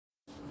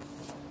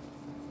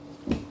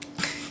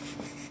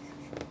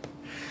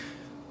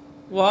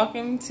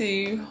Welcome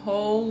to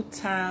Whole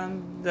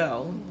Time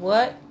Though.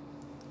 What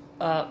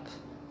up,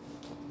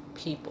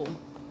 people?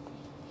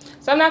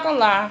 So I'm not gonna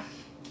lie.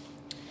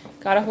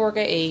 Got off work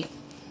at 8.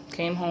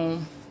 Came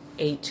home,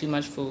 ate too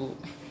much food.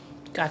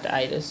 Got the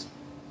itis.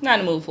 Not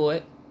in the mood for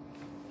it.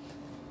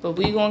 But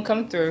we gonna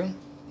come through,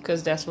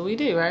 because that's what we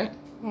do, right?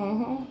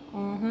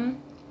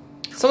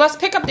 So let's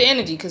pick up the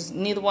energy, because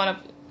neither one of...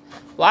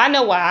 Well, I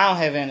know why I don't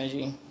have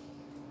energy.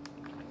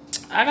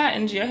 I got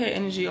energy. I had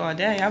energy all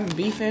day. I've been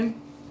beefing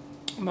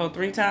about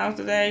 3 times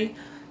today.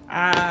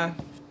 I've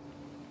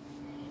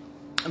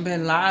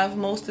been live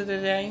most of the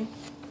day.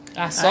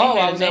 I saw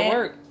while I was at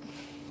work.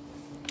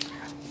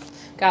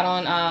 Got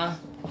on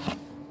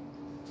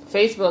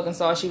Facebook and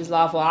saw she was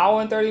live for an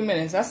hour and 30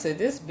 minutes. I said,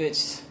 this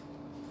bitch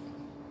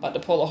about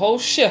to pull a whole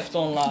shift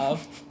on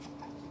live.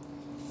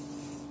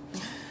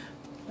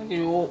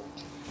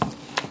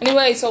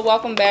 Anyway, so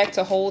welcome back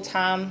to Whole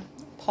Time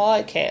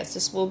Podcast.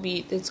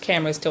 This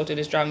camera is tilted.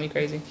 It's driving me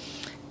crazy.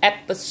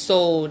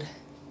 Episode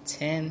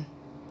 10.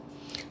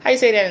 How you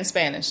say that in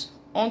Spanish?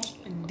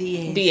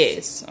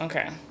 Diez.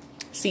 Okay.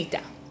 Cita.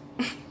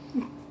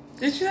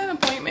 Did you have an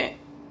appointment?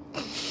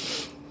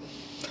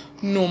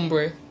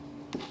 Nombre.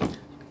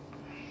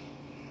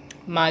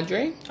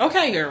 Madre.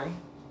 Okay, girl.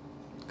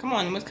 Come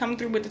on, let's come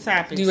through with the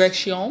topics.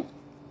 Direction.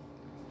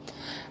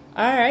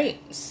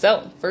 Alright,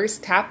 so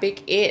first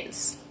topic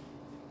is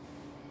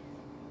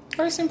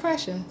first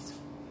impressions.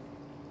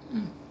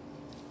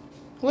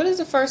 What is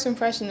the first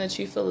impression that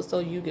you feel as though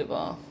you give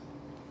off?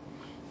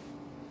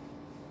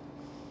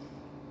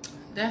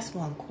 That's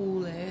one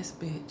cool ass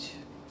bitch.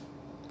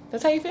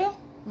 That's how you feel?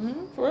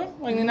 Mm-hmm. For real?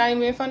 Like you're not even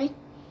being funny?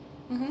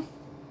 Mm-hmm.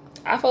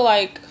 I feel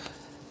like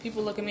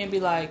people look at me and be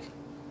like,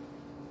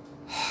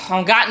 I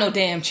don't got no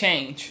damn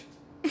change.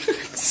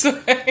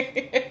 So,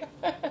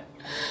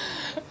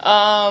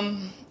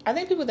 I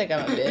think people think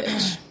I'm a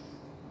bitch.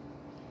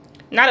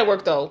 Not at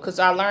work though, because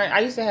I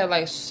used to have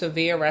like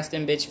severe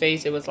resting bitch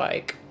face. It was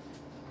like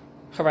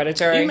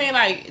hereditary. You mean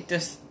like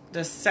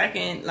the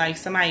second like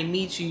somebody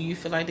meets you, you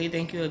feel like they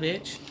think you're a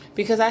bitch?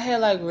 Because I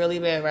had like really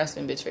bad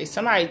resting bitch face.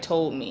 Somebody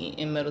told me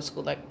in middle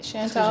school, like,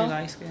 Chantal,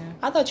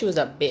 I thought you was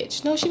a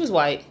bitch. No, she was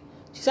white.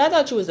 She said, I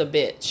thought you was a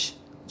bitch.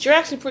 But you're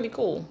actually pretty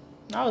cool.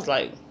 And I was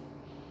like,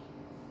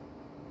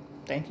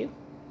 thank you.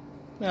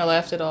 And I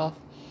laughed it off.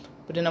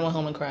 But then I went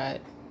home and cried.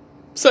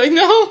 So,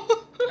 no. I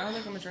don't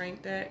think I'm going to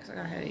drink that because I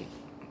got a headache.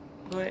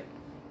 Go ahead.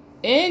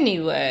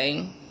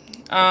 Anyway.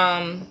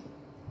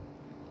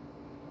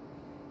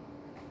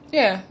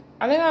 Yeah.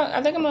 I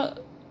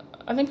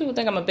think people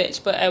think I'm a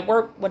bitch. But at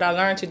work, what I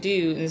learned to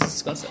do, and this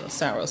is going to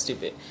sound real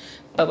stupid,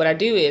 but what I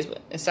do is,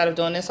 instead of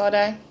doing this all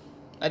day,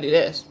 I do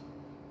this.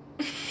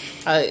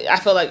 I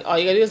feel like all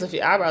you gotta do is lift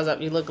your eyebrows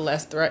up. You look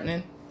less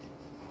threatening.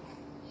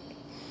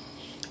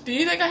 Do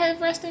you think I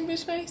have resting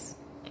bitch face?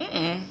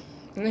 I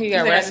think you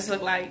got rest.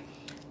 Look like.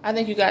 I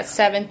think you got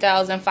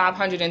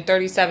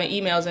 7,537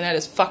 emails, and that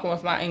is fucking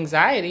with my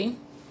anxiety.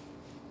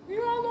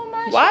 You all on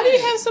my Why shit. do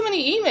you have so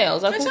many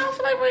emails? I don't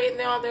feel like reading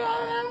all through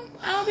all of them.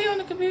 I don't be on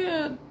the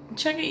computer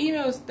checking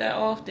emails that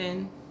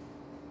often.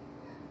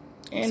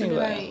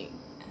 Anyway,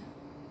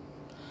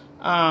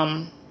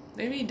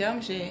 they be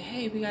dumb shit.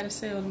 Hey, we got a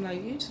sale. I'm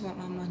like, you just want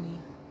my money.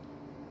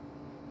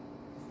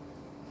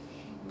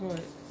 Go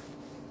ahead.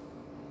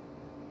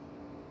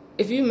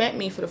 If you met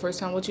me for the first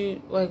time, what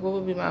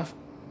would be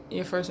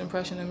your first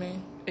impression of me?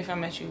 If I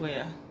met you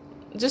where?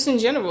 Just in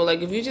general,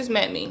 like if you just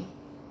met me.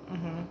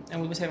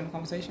 And we was having a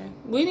conversation?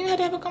 We didn't even have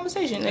to have a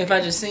conversation. If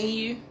I just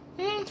seen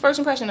you? First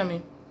impression of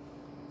me.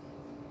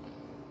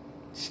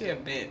 She a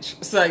bitch.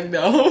 It's like,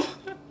 no.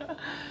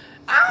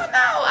 I don't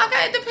know.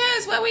 Okay, it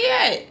depends where we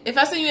at. If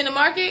I see you in the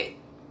market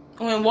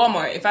or in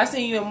Walmart. If I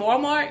see you in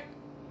Walmart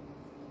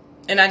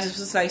and I just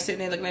was like sitting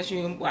there looking at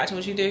you and watching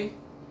what you do,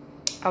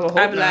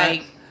 I'd be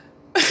like,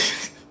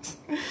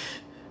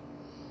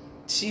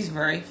 she's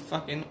very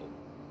fucking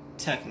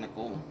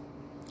technical.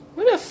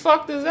 What the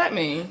fuck does that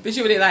mean? But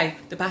you really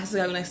like, the boxes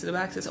gotta go next to the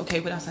boxes. Okay,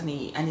 what else I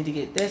need? I need to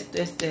get this,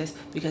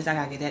 because I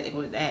gotta get that to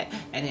go to that,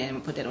 and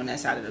then put that on that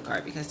side of the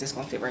cart because this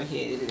gonna fit right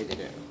here.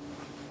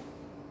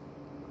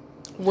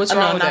 What's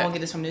wrong with that? I'm not gonna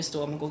get this from this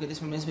store. I'm gonna go get this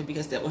from this one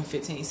because that one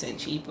 15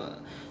 cents cheaper,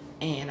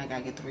 and I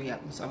gotta get 3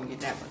 of them, so I'm gonna get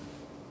that one.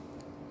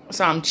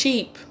 So I'm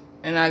cheap,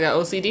 and I got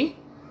OCD?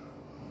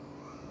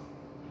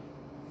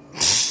 I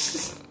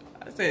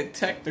said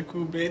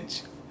technical,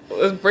 bitch.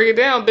 Let's break it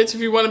down, bitch, if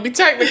you want to be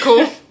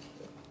technical.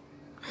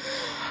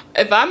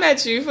 If I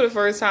met you for the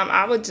first time,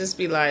 I would just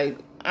be like,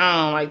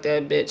 I don't like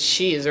that bitch.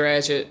 She is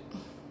ratchet.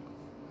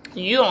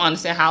 You don't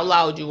understand how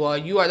loud you are.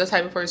 You are the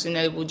type of person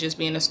that will just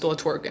be in the store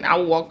twerking. I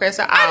will walk past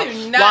the aisle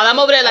while I'm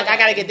over there like, I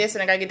gotta get this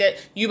and I gotta get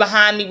that. You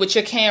behind me with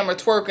your camera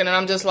twerking, and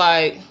I'm just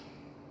like,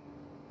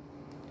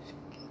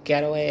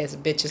 ghetto ass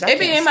bitches. It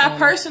be in my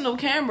personal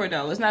camera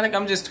though. It's not like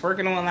I'm just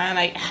twerking online.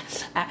 Like,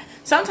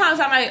 sometimes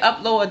I might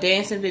upload a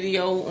dancing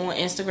video on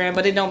Instagram,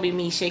 but it don't be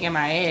me shaking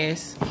my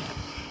ass.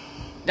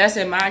 That's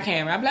in my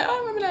camera. I'm like, oh, I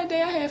remember that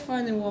day I had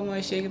fun in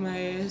Walmart shaking my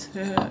ass.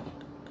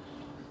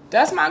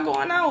 That's my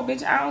going out,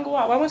 bitch. I don't go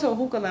out. I went to a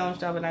hookah lounge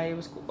the other night. It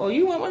was cool. Oh,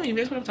 you went with me,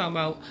 bitch. What I'm talking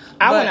about?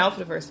 I went out for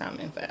the first time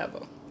in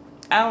forever.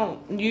 I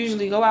don't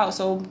usually go out,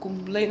 so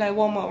late night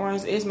Walmart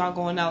runs is my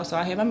going out. So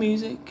I had my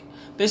music.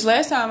 Bitch,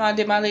 last time I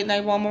did my late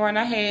night Walmart run,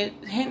 I had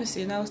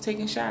Hennessy and I was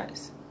taking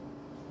shots.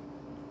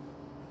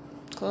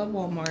 Club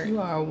Walmart.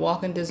 You are a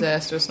walking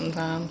disaster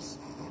sometimes.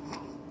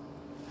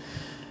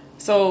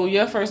 So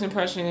your first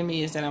impression of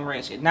me is that I'm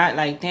ratchet. Not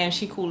like, damn,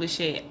 she cool as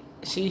shit.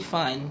 She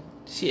fun.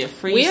 She a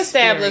free We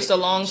established spirit.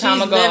 a long time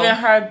She's ago. living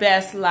her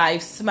best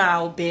life.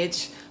 Smile,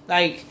 bitch.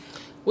 Like,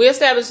 We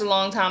established a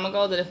long time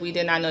ago that if we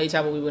did not know each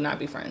other, we would not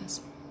be friends.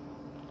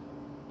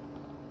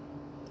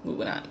 We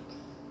would not.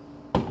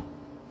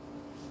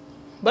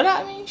 But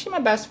I mean, she's my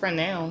best friend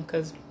now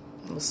because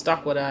I was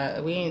stuck with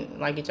her. We ain't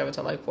like each other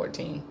till like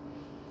 14.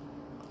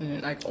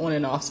 And like on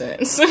and off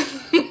since.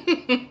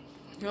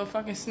 you're a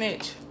fucking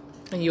snitch.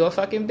 And you're a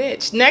fucking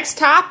bitch. Next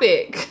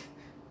topic.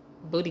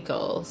 Booty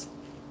calls.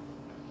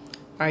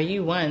 Are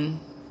you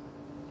one?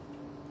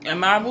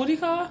 Am I a booty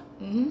call?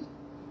 Mm-hmm.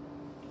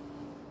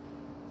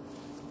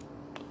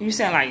 You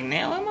sound like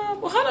now am I?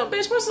 Well, hold on,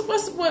 bitch.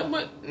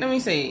 What? Let me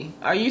see.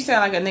 Are you saying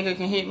like a nigga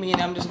can hit me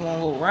and I'm just gonna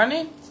go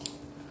running?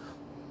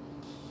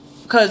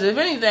 Cause if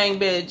anything,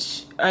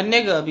 bitch, a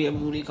nigga would be a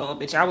booty call,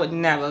 bitch. I would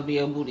never be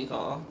a booty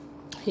call.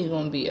 He's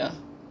gonna be a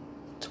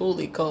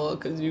toolie call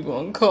because you're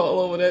gonna call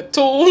over that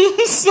tool.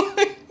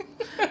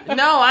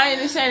 No, I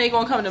ain't saying they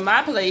gonna come to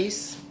my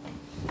place,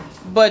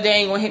 but they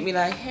ain't gonna hit me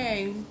like,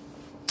 hey,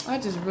 I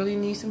just really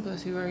need some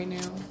pussy right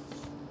now.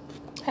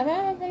 Have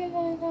I ever been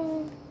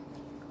anything?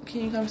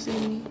 Can you come see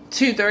me?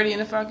 2:30 in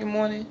the fucking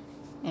morning.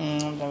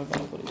 I'm never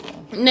gonna put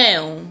it down.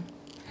 Now,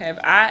 have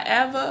I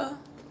ever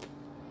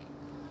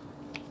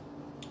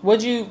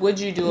Would you do? Would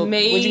you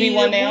be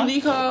one now? A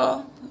booty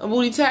call, a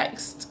booty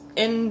text,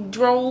 and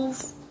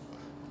drove?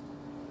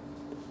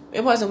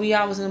 It wasn't wee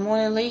hours in the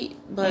morning late,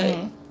 but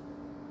I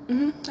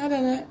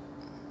done that.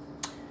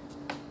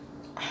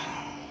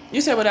 You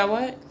said what I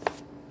what?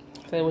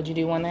 So would you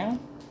do one now?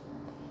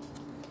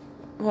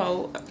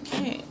 Well,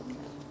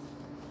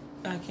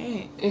 I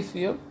can't. If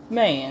your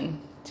man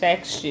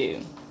texts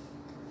you,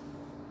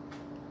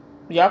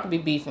 y'all could be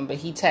beefing, but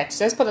he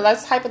texts.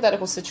 Let's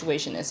hypothetical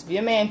situation is if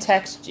your man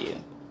texts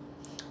you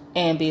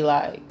and be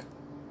like,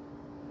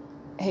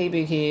 "Hey,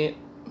 big head,"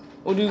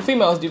 or do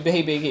females do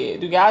 "Hey, big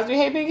head"? Do guys do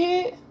 "Hey, big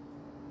head"?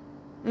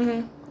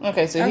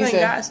 Okay, so he I think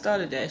said, God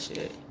started that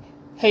shit.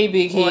 "Hey,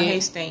 big head." Or hey,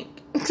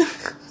 stink.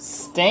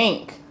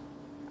 Stink.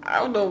 I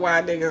don't know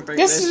why niggas think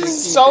This that shit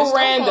is cute. so Bitch, don't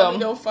random. call me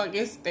no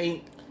fucking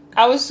stink.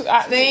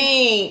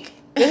 Stink.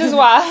 This is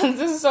why.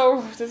 This is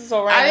so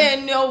random. I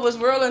didn't know it was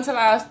real until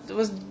I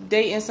was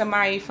dating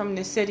somebody from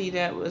the city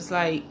that was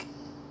like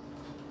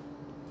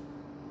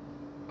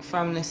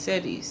from the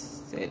city,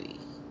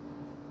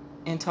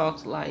 and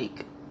talked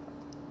like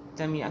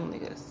them young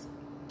niggas.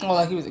 Oh,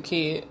 like he was a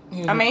kid.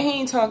 I mean,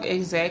 he ain't talk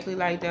exactly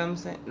like them,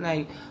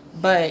 like,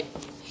 but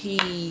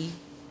he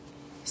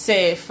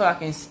said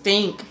fucking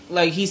stink,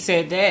 like he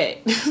said that.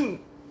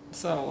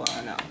 So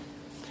I know.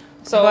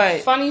 So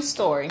but, funny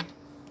story.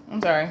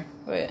 I'm sorry.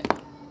 Go ahead.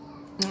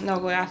 No,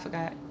 go ahead. I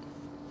forgot.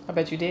 I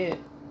bet you did.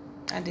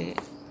 I did.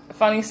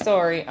 Funny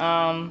story.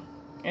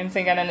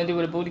 Anything got nothing to do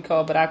with a booty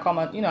call, but I call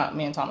me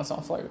and Thomas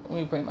don't flirt.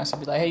 We pretty much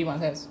be like, hey, you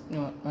want this? You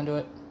want to do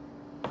it?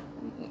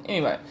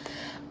 Anyway,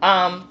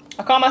 I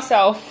call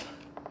myself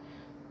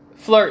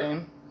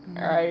flirting.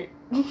 All right.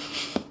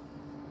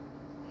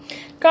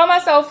 Call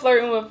myself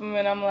flirting with him,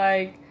 and I'm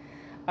like,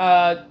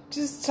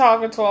 just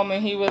talking to him,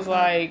 and he was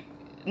like,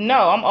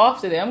 no, I'm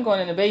off today. I'm going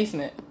in the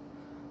basement.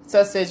 So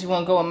I said, you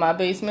want to go in my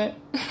basement?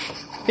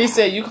 He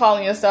said, you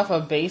calling yourself a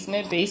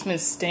basement?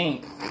 Basements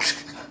stink.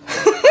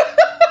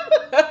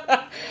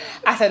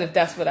 I said, if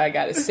that's what I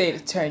got to say to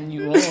turn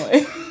you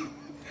on,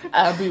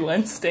 I'll be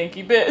one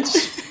stinky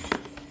bitch.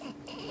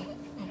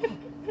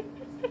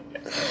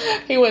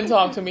 He wouldn't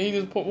talk to me. He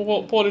just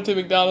pulled into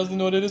McDonald's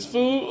and ordered his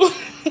food.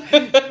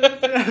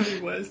 I'll be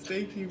one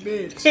stinky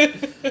bitch.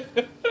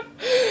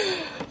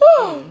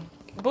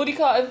 Booty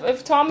call.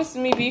 If Thomas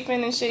and me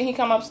beefing and shit, he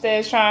come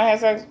upstairs trying to have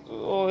sex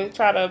or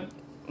try to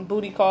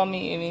booty call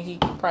me. I mean, he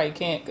probably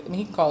can't. I mean,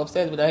 he can call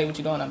upstairs, but hey, what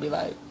you doing? I'll be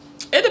like,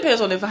 it depends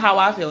on how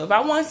I feel. If I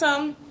want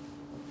something,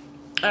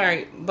 all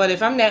right. But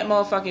if I'm that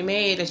motherfucking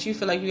mad that you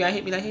feel like you got to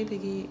hit me like, hey,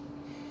 piggy,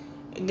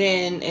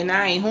 then and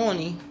I ain't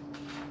horny,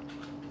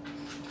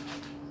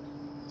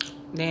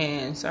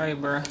 then sorry,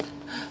 bro.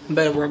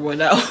 Better work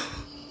with out.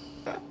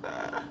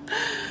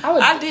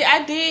 I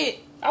did.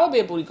 I would be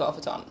a booty call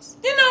for Thomas.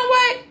 You know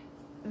what?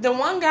 The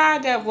one guy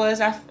that was,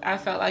 I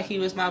felt like he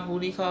was my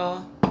booty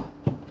call.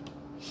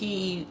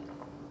 I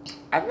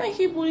think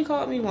he booty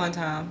called me one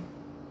time.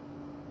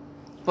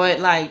 But,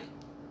 like,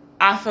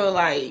 I feel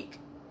like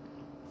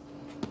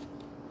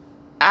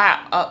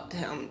I upped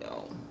him,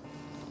 though.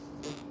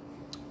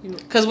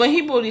 Because when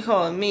he booty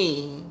called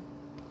me,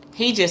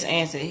 he just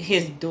answered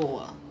his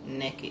door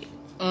naked.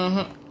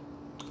 Mm-hmm.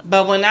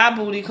 But when I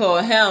booty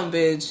called him,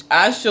 bitch,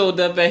 I showed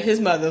up at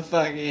his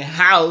motherfucking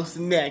house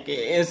naked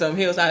in some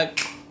heels.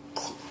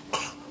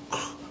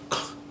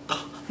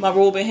 my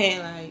robe in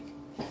hand, like,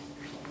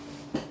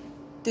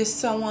 did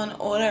someone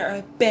order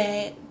a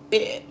bad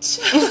bitch?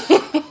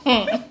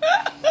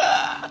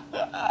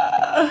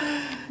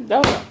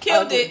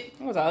 Killed it.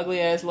 That was an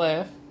ugly ass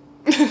laugh.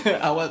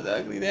 I was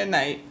ugly that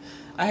night.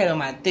 I had on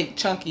my thick,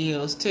 chunky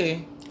heels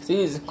too. So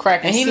he was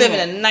cracking. And he cement.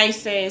 living a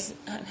nice ass,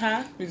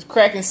 huh? He was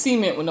cracking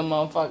cement with them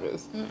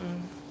motherfuckers.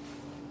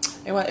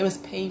 It was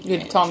pavement. You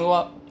had to tell me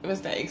what? It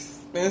was the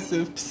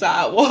expensive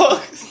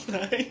sidewalks.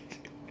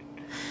 Like,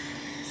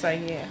 it's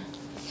like, yeah.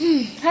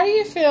 How do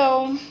you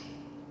feel?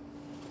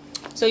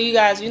 So you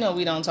guys, you know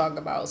we don't talk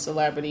about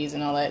celebrities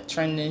and all that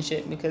trending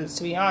shit because,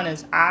 to be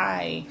honest,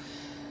 I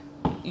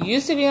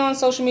used to be on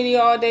social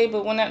media all day,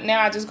 but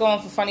now I just go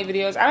on for funny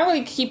videos. I don't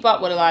really keep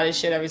up with a lot of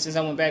shit ever since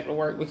I went back to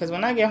work because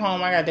when I get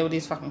home, I gotta deal with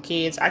these fucking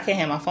kids. I can't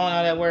have my phone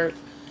out at work.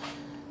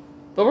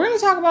 But we're gonna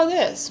talk about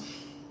this.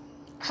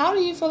 How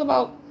do you feel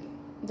about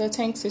the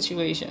Tank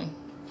situation?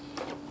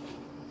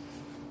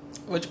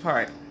 Which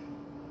part?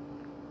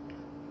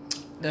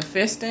 The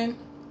fisting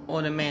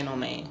or the man on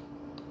man?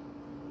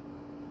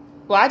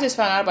 Well, I just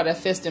found out about that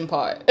fisting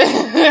part.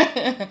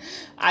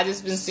 I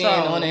just been seeing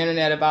on the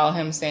internet about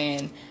him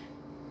saying,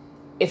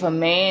 if a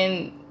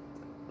man,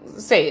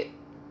 say it,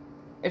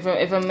 if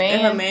a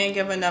man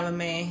give another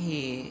man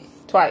head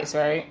twice,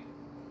 right?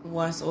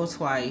 Once or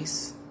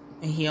twice,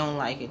 and he don't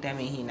like it, that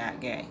means he not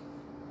gay.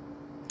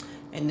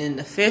 And then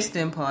the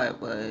fisting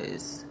part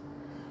was,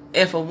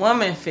 if a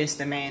woman fists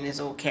a man, it's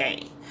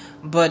okay.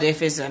 But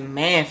if it's a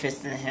man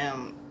fisting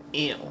him,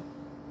 ew.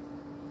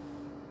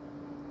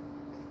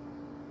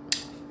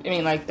 I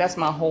mean, like, that's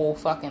my whole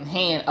fucking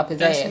hand up his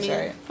That's ass, me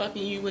right?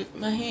 fucking you with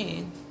my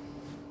hand.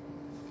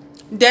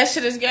 That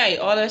shit is gay.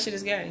 All that shit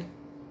is gay.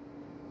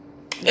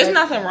 There's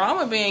nothing wrong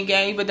with being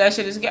gay, but that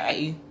shit is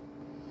gay.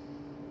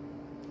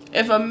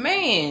 If a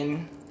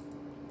man...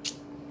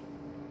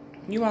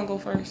 You want to go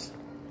first?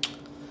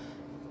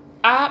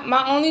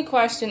 My only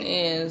question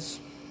is,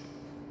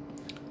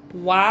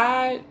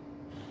 why?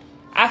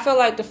 I feel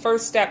like the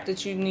first step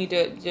that you need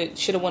that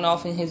should have went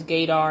off in his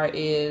gaydar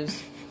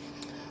is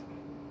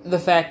the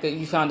fact that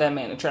you found that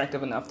man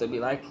attractive enough to be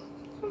like,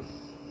 I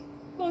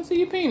want to see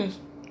your penis,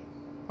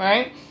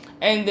 right?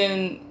 And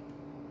then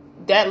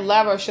that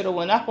lever should have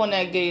went up on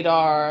that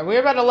gaydar.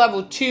 We're about a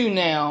level 2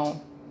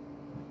 now,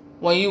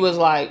 when you was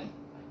like,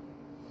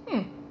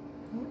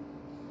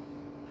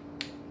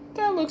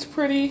 that looks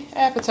pretty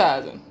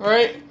appetizing,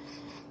 right?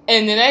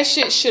 And then that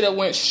shit should have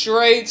went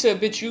straight to,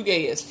 bitch, you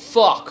gay as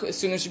fuck as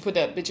soon as you put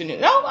that bitch in there.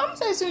 No, I'm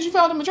saying as soon as you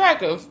found him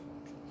attractive.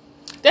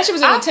 That shit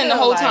was in the 10 the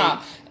whole time.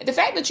 The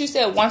fact that you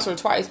said once or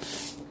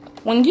twice,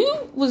 when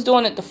you was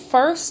doing it the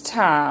first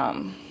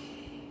time,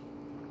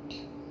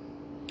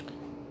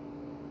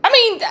 I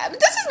mean,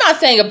 this is my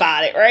thing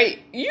about it, right?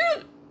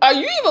 Are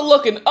you even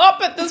looking up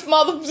at this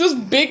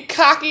big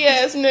cocky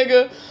ass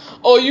nigga?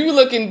 Or you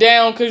looking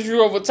down because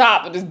you're over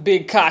top of this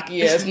big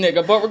cocky ass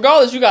nigga. But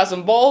regardless, you got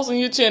some balls in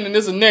your chin and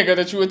there's a nigga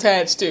that you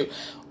attached to.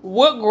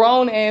 What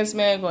grown ass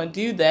man gonna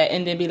do that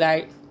and then be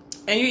like...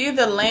 And you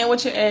either land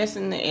with your ass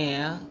in the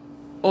air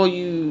or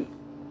you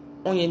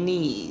on your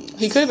knees.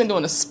 He could have been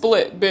doing a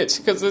split, bitch.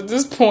 Because at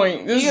this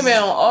point... You could be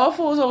on all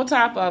fours over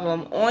top of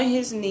him, on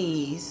his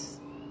knees.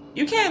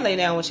 You can't lay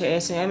down with your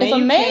ass in. I mean, if a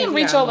man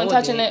reach over and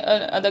touching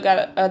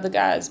other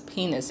guy's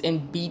penis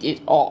and beat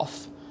it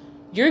off...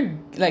 You're,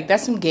 like,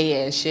 that's some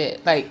gay ass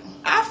shit. Like,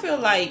 I feel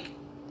like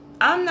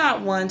I'm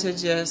not one to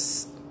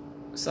just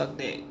suck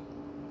dick.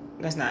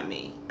 That's not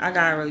me. I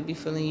gotta really be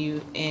feeling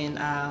you and,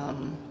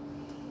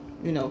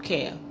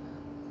 care.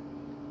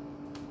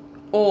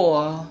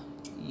 Or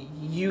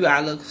you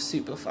gotta look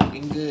super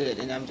fucking good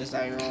and I'm just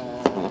like,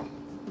 oh,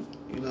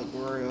 you look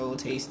real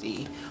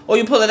tasty. Or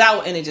you pull it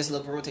out and it just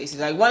look real tasty.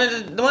 Like, one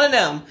of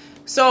them.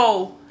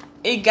 So,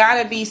 it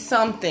gotta be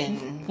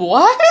something.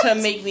 What? To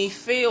make me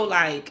feel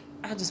like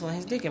I just want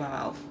his dick in my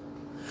mouth.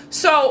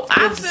 So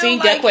I feel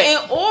like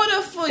in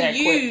order for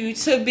you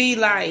to be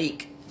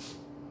like,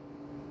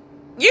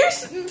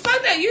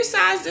 fuck that, you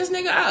sized this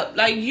nigga up.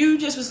 Like, you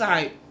just was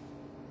like,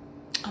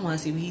 I want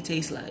to see what he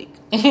tastes like.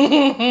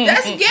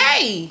 That's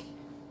gay.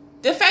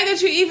 The fact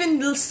that you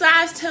even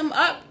sized him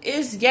up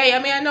is gay. I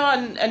mean, I know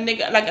a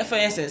nigga, like, for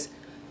instance,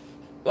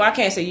 well, I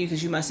can't say you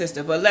because you my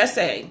sister, but let's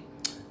say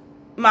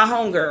my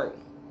homegirl.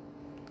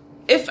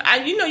 If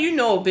you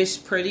know a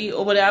bitch pretty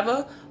or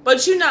whatever,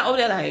 but you're not over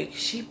there like,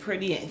 she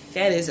pretty and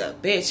fat as a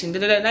bitch and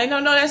da-da-da. Like,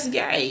 no, that's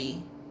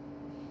gay.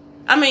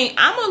 I mean,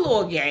 I'm a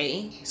little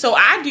gay, so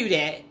I do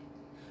that.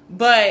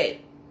 But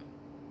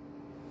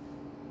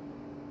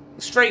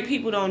straight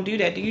people don't do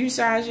that. Do you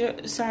size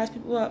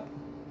people up?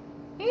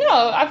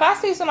 No, if I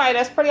see somebody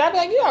that's pretty, I'd be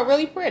like, you are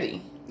really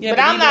pretty. Yeah, but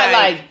I'm not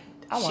like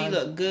she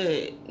look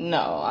good.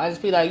 No, I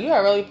just be like, you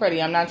are really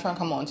pretty. I'm not trying to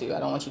come on to you. I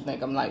don't want you to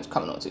think I'm like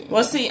coming on to you.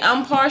 Well, see,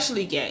 I'm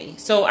partially gay,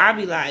 so I'd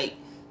be like,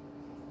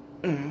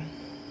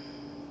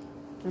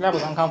 That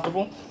was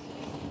uncomfortable.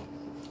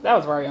 That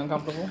was very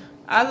uncomfortable.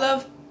 I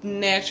love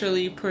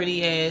naturally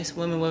pretty ass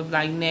women with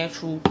like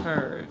natural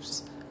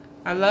curves.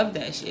 I love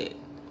that shit.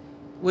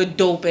 With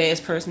dope ass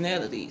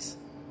personalities.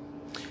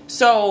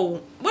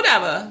 So,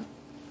 whatever.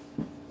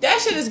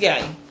 That shit is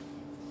gay.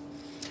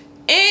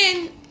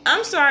 And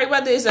I'm sorry,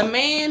 whether it's a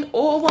man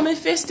or a woman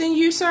fisting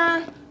you,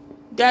 sir,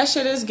 that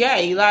shit is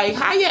gay. Like,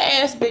 how your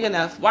ass big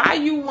enough? Why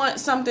you want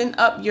something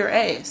up your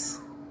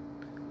ass?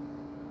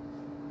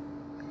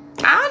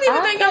 I don't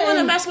even think I want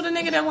to mess with a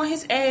nigga that want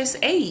his ass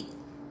ate.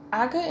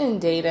 I couldn't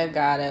date a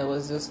guy that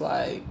was just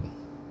like,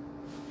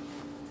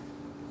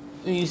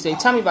 you say,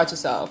 tell me about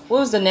yourself.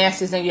 What was the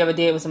nastiest thing you ever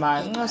did with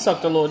somebody? I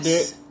sucked a little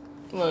dick.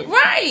 Like,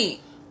 right.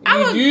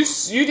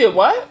 You did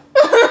what?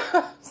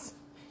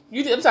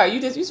 You did. I'm sorry.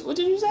 What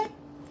did you say?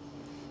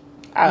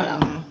 I don't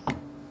know.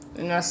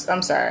 And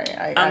I'm sorry.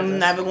 I'm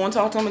never going to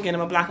talk to him again. I'm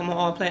going to block him on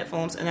all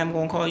platforms, and I'm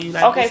going to call you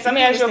like. Okay, so let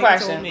me ask you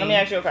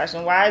a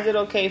question. Why is it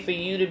okay for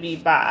you to be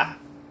bi,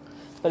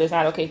 but it's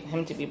not okay for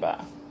him to be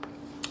bi?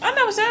 I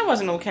never said it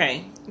wasn't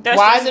okay.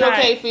 Why is it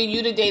okay for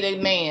you to date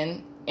a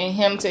man and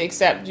him to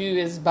accept you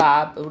as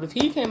bi, but if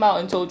he came out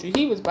and told you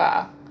he was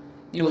bi,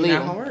 you would leave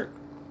him? Not gonna work.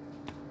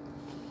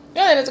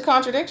 Yeah, that's a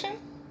contradiction.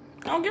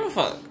 I don't give a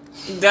fuck.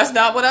 That's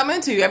not what I'm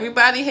into.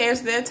 Everybody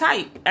has their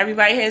type.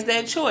 Everybody has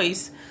their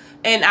choice.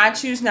 And I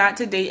choose not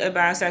to date a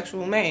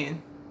bisexual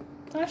man.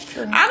 That's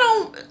true.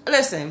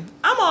 Listen,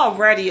 I'm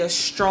already a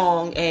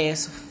strong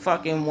ass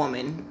fucking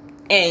woman.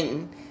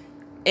 And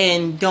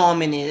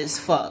dominant as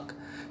fuck.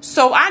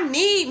 So I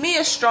need me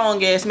a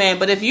strong ass man.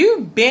 But if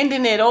you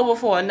bending it over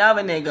for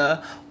another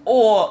nigga,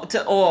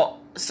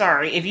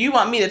 if you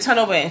want me to turn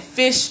over and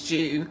fist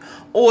you,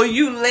 or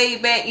you lay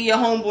back in your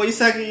homeboy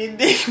sucking your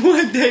dick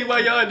one day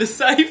while y'all in the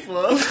cypher,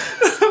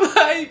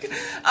 like,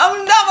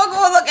 I'm never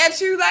gonna look at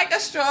you like a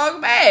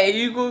strong man.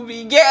 You gonna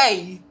be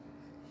gay.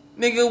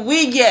 Nigga,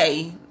 we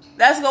gay.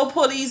 Let's go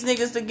pull these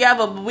niggas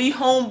together, but we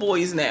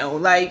homeboys now.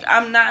 Like,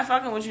 I'm not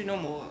fucking with you no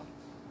more.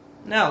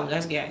 No,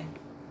 that's gay.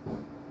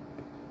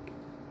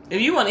 If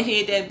you want to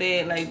hit that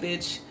bad, like,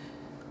 bitch,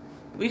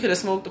 we could have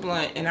smoked the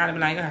blunt and I'd have been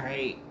like,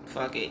 alright,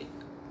 fuck it.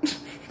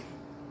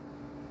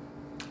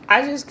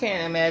 I just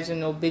can't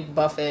imagine no big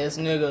buff ass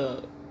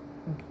nigga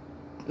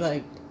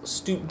like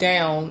stoop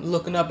down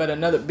looking up at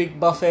another big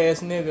buff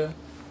ass nigga.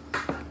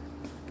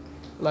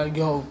 Like,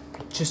 yo,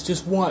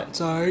 just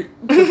once, alright?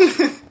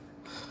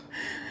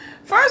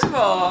 First of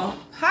all,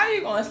 how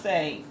you gonna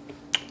say,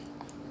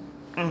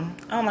 I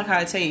don't like how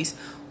it tastes.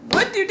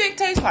 What do dick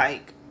taste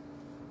like?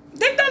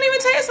 Dick don't even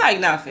taste like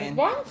nothing.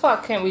 Why the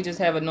fuck can't we just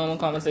have a normal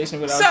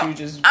conversation without you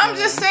just... I'm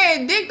just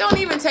saying, dick don't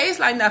even taste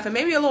like nothing.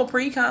 Maybe a little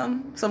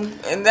pre-cum. Dick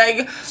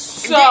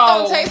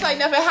don't taste like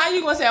nothing. How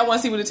you gonna say I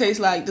want to see what it tastes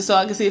like so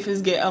I can see if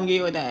it's gay, I'm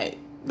gay or not?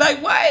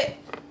 Like, what?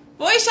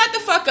 Boy, shut the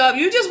fuck up.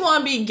 You just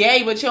want to be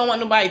gay, but you don't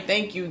want nobody to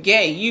think you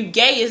gay. You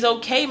gay is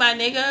okay, my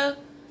nigga.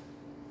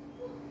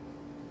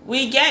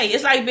 We gay.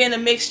 It's like being a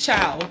mixed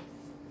child.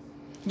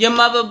 Your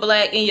mother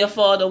black and your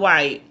father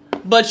white.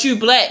 But you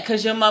black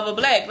because your mother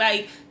black.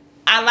 Like,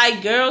 I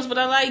like girls, but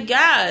I like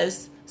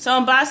guys. So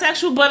I'm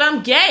bisexual, but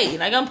I'm gay.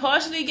 Like, I'm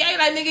partially gay.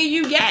 Like, nigga,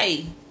 you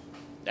gay.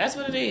 That's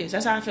what it is.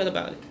 That's how I feel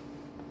about it.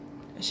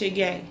 That shit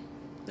gay.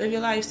 Live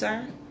your life,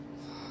 sir.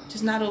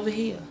 Just not over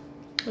here.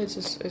 It's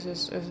just.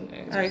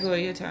 Alright, go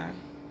ahead, your turn.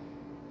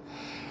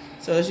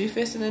 So, is you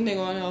fisting a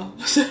nigga on her?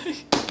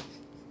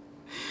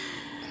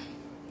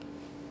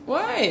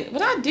 What?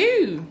 What I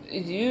do?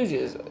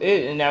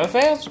 It never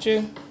fails with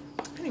you.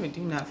 I didn't even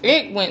do nothing.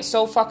 It went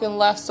so fucking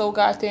left so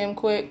goddamn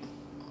quick.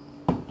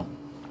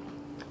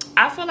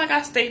 I feel like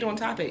I stayed on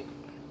topic.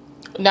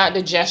 Not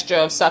the gesture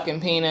of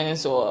sucking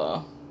penis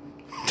or...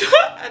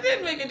 I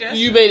didn't make a gesture.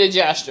 You made a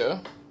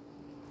gesture.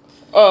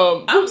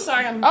 I'm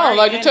sorry, I don't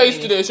like the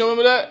taste of this. You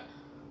remember that?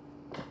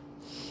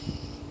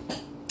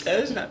 That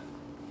is not...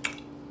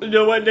 You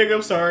know what, nigga?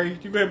 I'm sorry.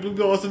 You got blue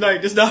balls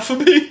tonight. That's not for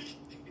me.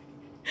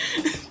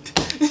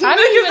 Niggas out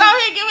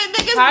here giving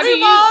niggas blue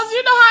balls.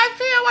 You know how I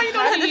feel. Why you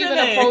don't how do you even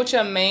approach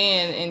a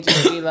man and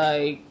just be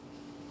like,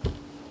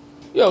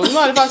 yo, you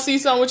mind if I see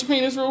something with your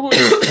penis real quick?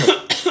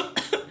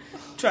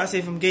 Try to see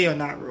if I'm gay or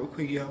not real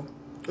quick, yo.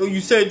 Oh, you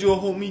said you'll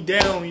hold me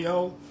down,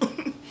 yo.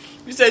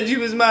 You said you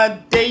was my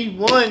day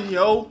one,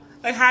 yo.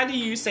 Like, how do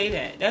you say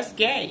that? That's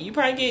gay. You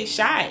probably get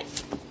shot.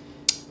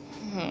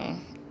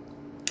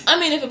 I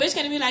mean, if a bitch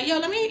can't be like, yo,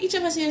 let me eat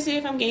your pussy and see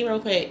if I'm gay real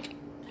quick.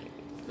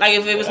 Like,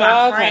 if it was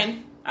my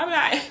friend, I'd be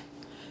like,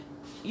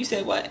 you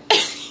said what?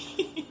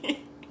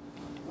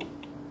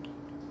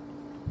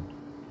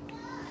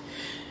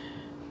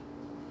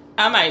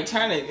 I might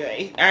turn it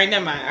gay. Alright,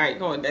 never mind. Alright,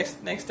 go on.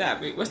 Next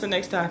topic. What's the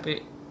next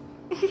topic?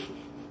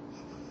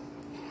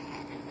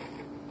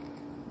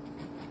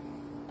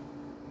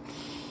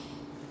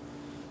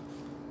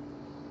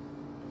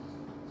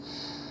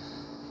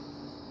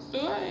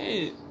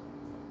 What?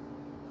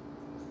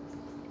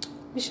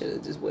 We should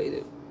have just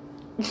waited.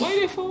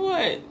 Waited for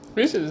what?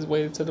 We should have just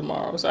waited till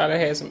tomorrow so I'd have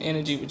had some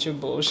energy with your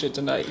bullshit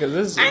tonight. Cause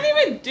this is... I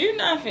didn't even do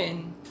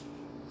nothing.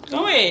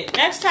 Go ahead.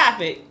 Next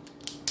topic.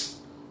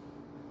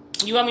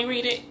 You want me to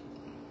read it?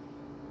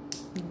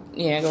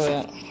 Yeah, go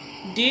ahead.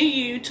 Do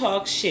you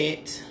talk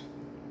shit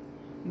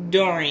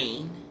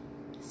during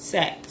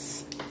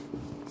sex?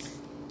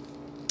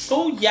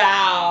 Go,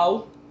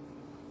 y'all.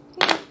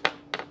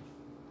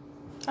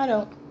 I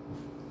don't.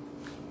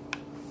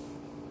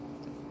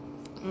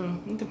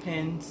 It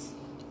depends.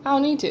 I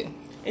don't need to.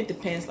 It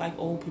depends, like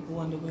old people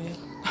underwear.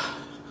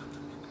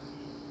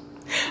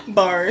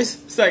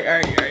 Bars. It's like,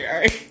 all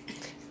right.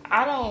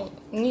 I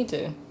don't need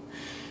to.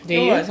 Do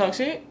You you? want to talk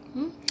shit?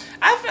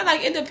 I feel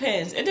like it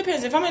depends. It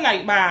depends. If I'm in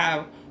like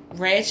my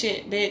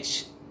ratchet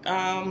bitch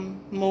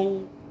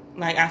mood,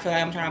 like I feel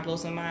like I'm trying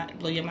to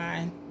blow your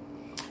mind,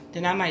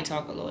 then I might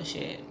talk a little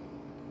shit.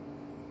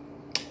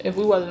 If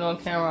we wasn't on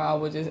camera, I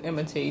would just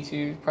imitate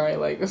you. Probably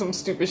like some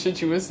stupid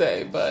shit you would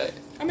say, but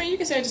I mean, you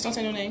can say it, just don't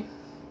say no name.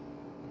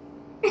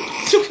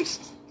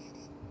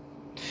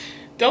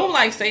 Don't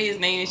like say his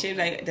name and shit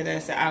like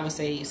that. I would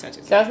say such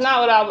and such. that's not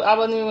what I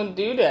wasn't even gonna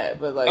do that.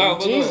 But like, Oh,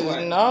 but Jesus,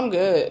 what? no, I'm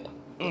good.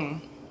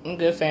 I'm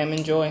good, fam.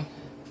 Enjoy.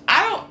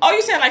 I don't. Oh,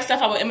 you saying like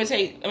stuff I would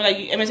imitate? I mean, like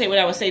you imitate what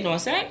I would say during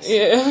sex?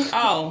 Yeah.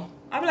 Oh,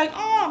 I'd be like,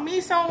 oh,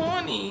 me so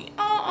horny.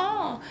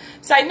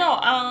 It's like no.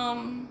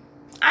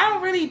 I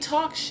don't really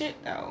talk shit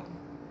though.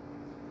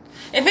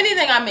 If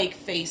anything, I make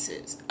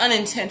faces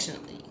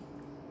unintentionally.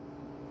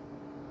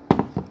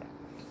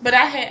 But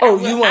I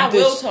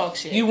will talk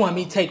shit. You want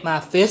me to take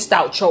my fist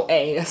out your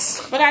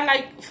ass? But I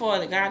like for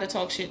the guy to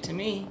talk shit to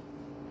me.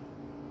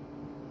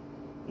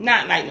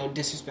 Not like no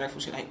disrespectful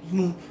shit like,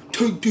 you want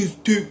to take this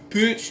dick,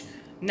 bitch.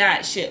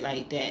 Not shit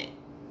like that.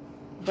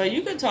 But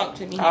you could talk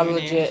to me. I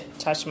legit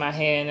touch my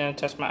head and then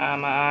touch my eye.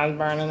 My eyes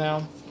burning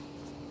now.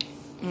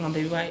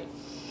 Baby white.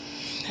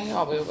 Hang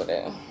on, over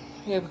there.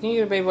 Yeah, can you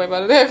get a baby wipe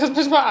out of there? Because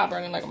bitch, my eye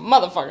burning like a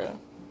motherfucker.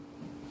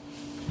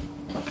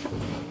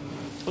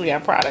 We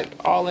got product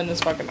all in this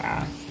fucking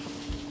eye.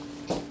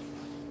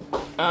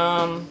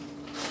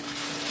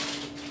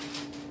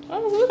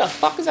 Oh, who the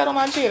fuck is that on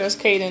my chair? That's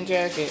Kaden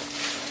jacket.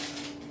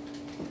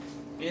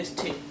 It's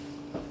T.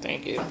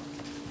 Thank you.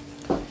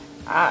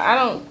 I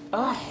don't.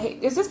 Oh, I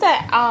hate. Is this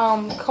that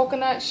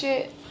coconut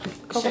shit?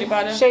 Shea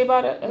butter. Shea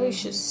butter. Oh, these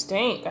shit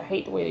stink. I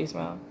hate the way they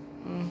smell.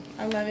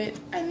 I love it.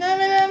 I love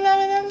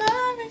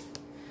it.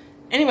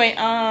 Anyway,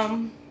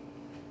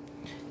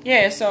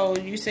 yeah, so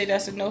you say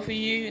that's a no for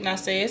you, and I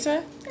say it's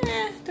a,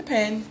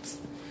 depends.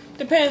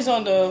 Depends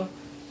on the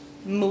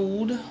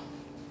mood.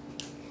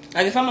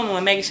 Like, if I'm on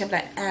my mega shit,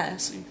 I'm like,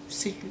 so you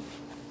see you.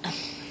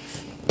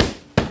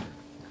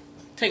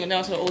 Take them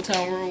down to the Old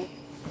Town Road.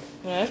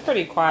 Yeah, it's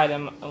pretty quiet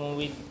when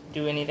we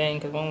do anything,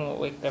 because we won't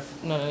wake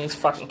none of these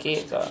fucking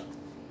kids up.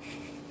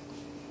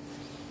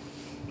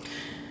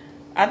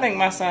 I think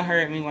my son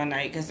heard me one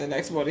night, because the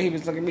next morning he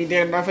was looking me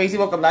dead in my face. He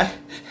woke up like,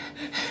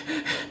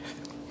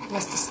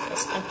 That's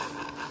disgusting.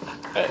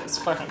 That's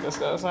fucking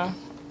disgusting. I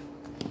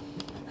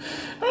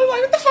was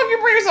like, what the fuck you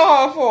bring so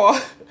hard for?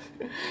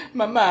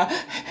 Mama,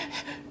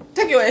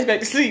 take your ass back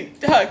to sleep.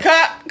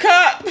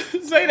 Cop.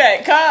 Say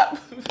that, cop.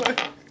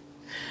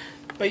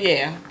 But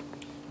yeah.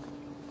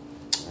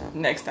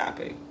 Next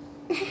topic.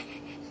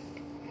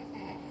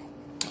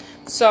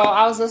 So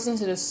I was listening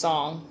to this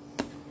song,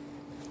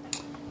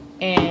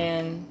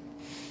 and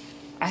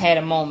I had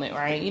a moment,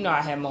 right? You know,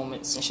 I have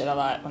moments and shit a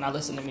lot when I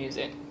listen to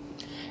music.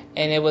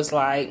 And it was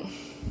like,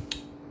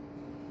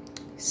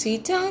 see,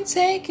 don't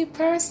take it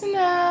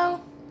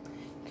personal,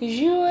 'cause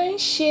you ain't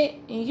shit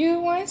and you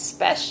weren't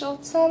special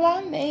till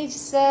I made you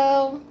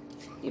so.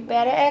 You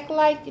better act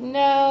like you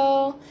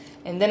know.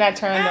 And then I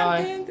turned on,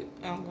 Go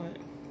ahead.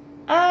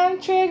 I'm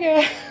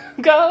triggered.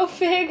 Go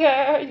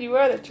figure. You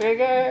were the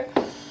trigger.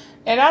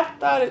 And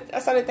I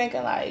started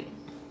thinking like,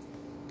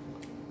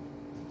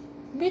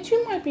 bitch,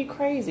 you might be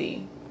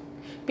crazy.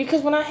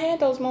 Because when I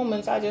had those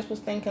moments, I just was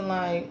thinking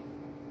like,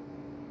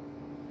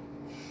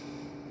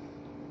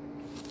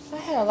 I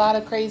had a lot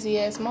of crazy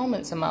ass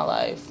moments in my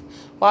life.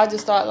 Well, I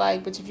just thought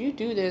like, but if you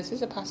do this,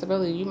 there's a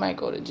possibility you might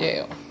go to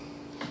jail.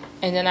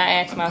 And then I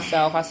asked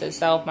myself,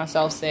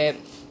 myself said,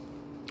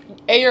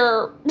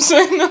 air.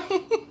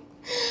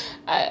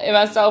 And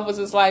myself was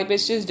just like,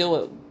 bitch, just do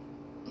it.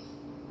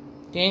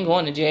 You ain't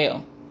going to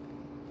jail.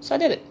 So I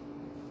did it.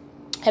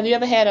 Have you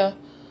ever had a,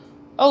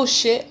 oh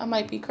shit, I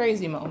might be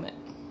crazy moment?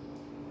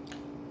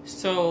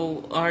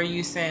 So, are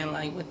you saying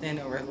like within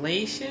a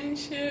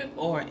relationship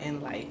or in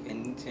life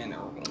in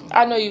general?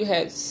 I know you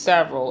had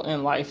several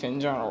in life in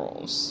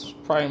general.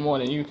 Probably more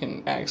than you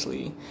can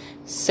actually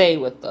say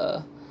with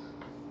the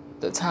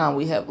time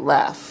we have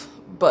left.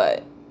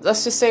 But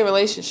let's just say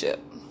relationship.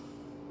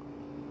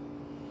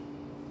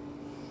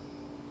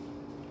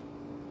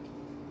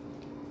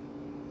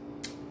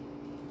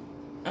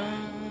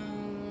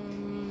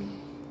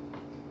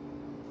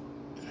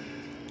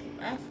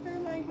 I feel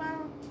like my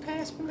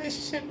past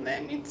relationship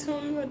led me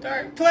to a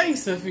dark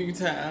place a few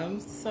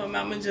times, so I'm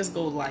gonna just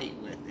go light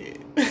with it.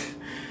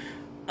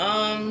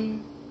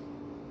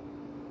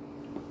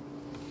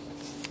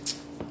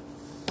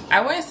 I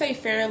wouldn't say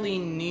fairly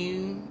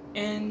new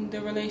in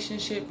the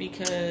relationship,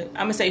 because I'm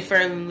gonna say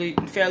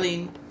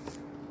fairly.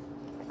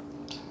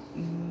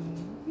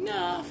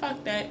 No,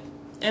 fuck that.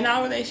 In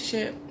our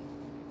relationship,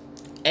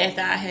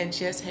 after I had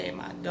just had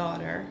my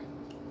daughter,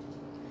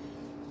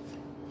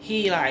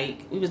 we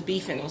was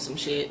beefing on some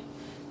shit,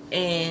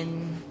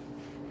 and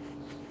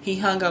he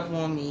hung up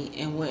on me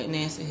and wouldn't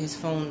answer his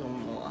phone no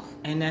more.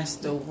 And that's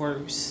the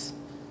worst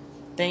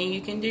thing you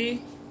can do.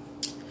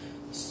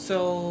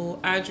 So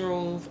I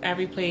drove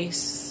every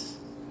place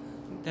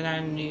that I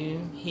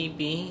knew he'd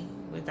be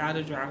without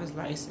a driver's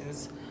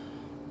license,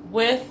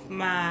 with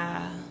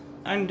my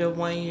under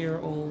 1 year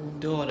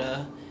old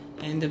daughter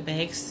in the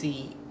back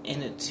seat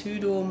in a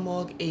 2-door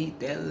Mark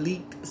 8 that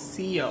leaked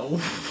CO.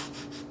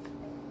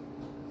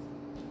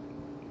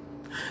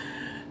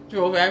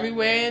 Drove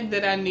everywhere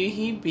that I knew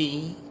he'd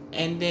be,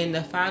 and then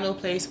the final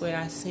place where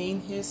I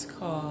seen his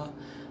car,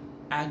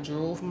 I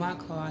drove my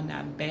car and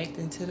I backed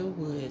into the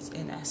woods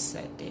and I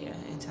sat there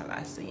until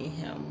I seen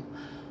him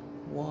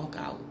walk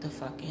out the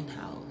fucking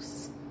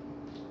house.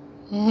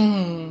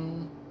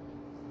 And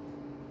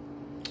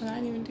I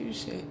didn't even do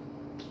shit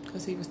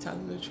because he was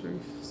telling the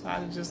truth. So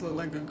I just looked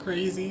like a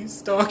crazy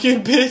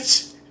stalking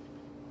bitch.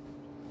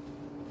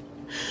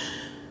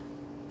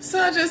 So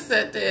I just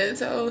sat there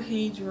until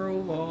he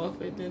drove off,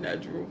 and then I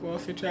drove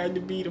off and tried to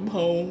beat him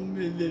home,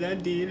 and then I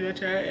did, and I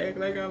tried to act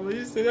like I was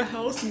just in a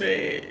house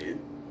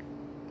man.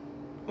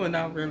 When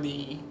I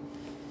really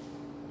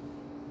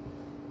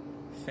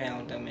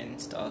found him and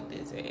stalked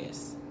his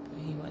ass. But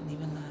he wasn't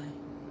even lying.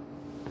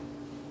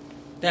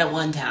 That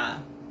one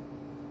time.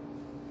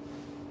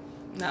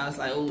 Now it's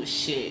like, oh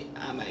shit,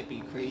 I might be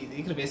crazy. It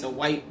could have been some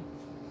white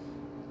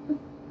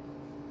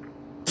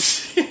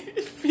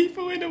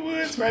people in the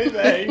woods ready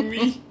to hang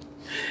me.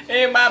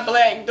 And my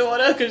black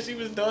daughter, because she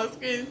was dark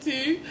skinned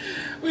too.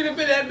 We'd have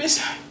been that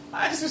bitch.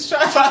 I just was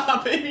trying to find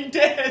my baby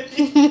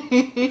daddy.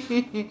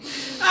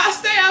 I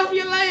stay off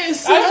your land,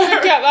 sir. I should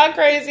have kept my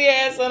crazy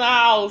ass in the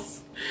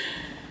house.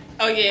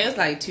 Oh yeah, it's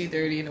like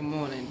 2:30 in the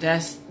morning.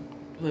 That's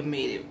what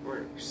made it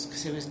worse,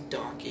 because it was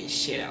dark as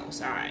shit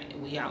outside.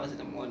 Wee hours in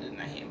the morning,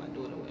 and I had my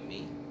daughter with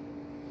me.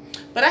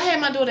 But I had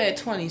my daughter at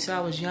 20, so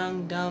I was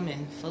young, dumb,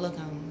 and full of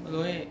cum.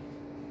 Go ahead.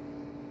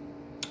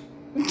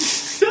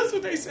 That's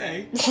what they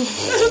say. That's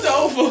what the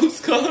old folks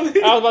call it.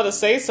 I was about to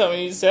say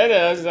something. You said it.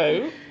 I was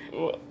like,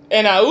 ooh.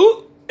 And I,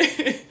 ooh.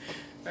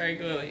 Alright,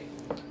 go ahead.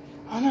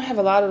 I don't have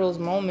a lot of those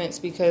moments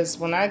because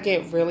when I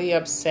get really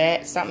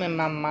upset, something in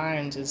my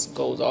mind just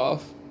goes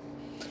off.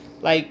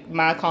 Like,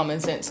 my common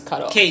sense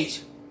cut off.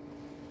 Cage.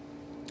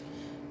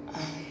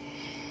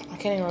 I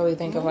can't even really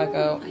think of like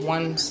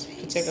one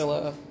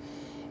particular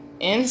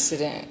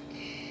incident.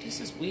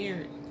 This is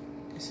weird.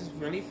 This is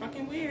really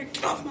fucking weird.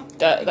 Get off my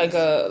That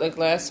like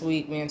last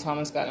week, me and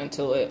Thomas got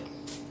into it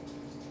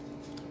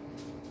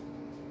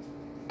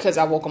because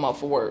I woke him up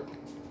for work.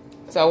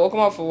 So I woke him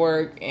up for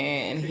work,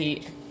 and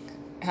he,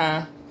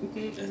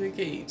 It's a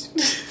cage.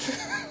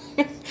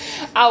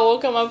 I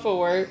woke him up for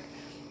work,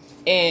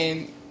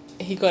 and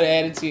he got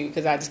an attitude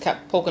because I just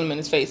kept poking him in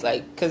his face,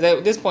 like, because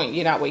at this point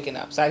you're not waking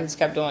up, so I just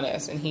kept doing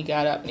this, and he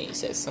got up and he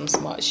said some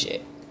smart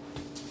shit.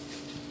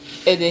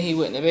 And then he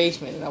went in the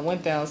basement, and I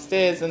went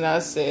downstairs, and I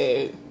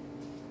said,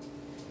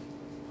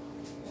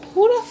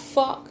 "Who the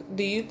fuck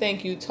do you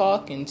think you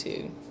talking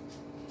to?"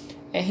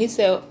 And he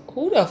said,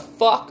 "Who the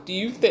fuck do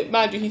you think?"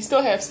 Mind you, he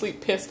still half sleep,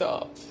 pissed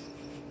off.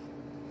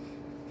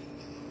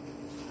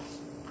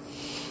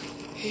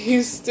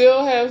 He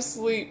still half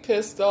sleep,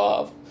 pissed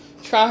off,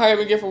 trying to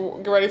hurry up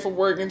and get ready for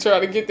work and try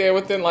to get there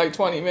within like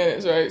 20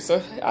 minutes, right?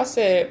 So I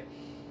said,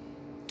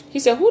 he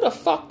said, "Who the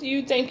fuck do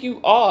you think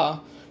you are?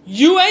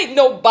 You ain't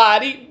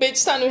nobody, bitch."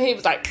 Something he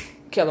was like,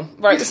 "Kill him,"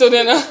 right? So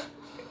then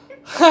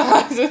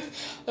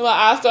my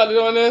eyes started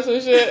doing this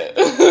and shit.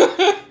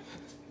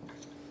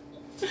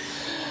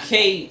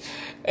 Cage.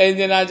 And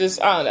then I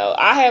don't know.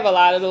 I have a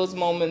lot of those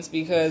moments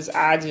because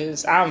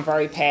I'm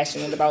very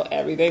passionate about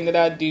everything that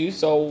I do.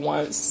 So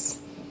once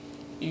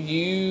I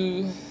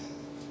don't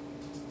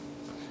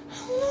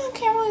know, I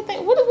can't really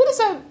think.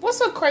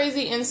 What's a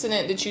crazy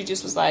incident that you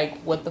just was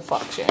like, what the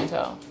fuck,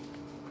 Chantel?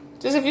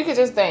 Just if you could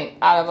just think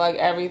out of like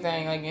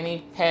everything, like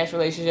any past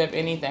relationship,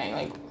 anything,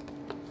 like.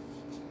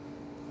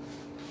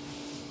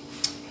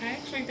 I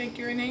actually think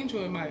you're an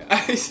angel in my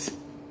eyes.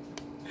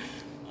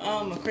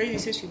 A crazy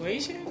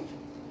situation.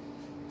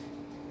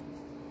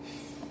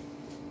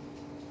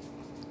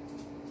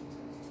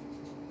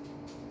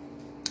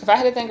 If I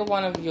had to think of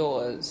one of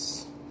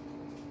yours,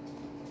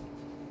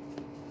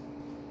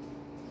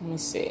 let me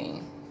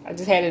see. I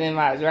just had it in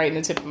my right in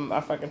the tip of my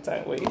fucking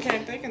tongue. Wait. You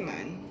can't think of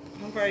none.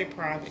 I'm very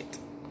private.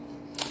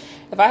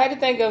 If I had to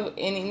think of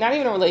any, not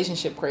even a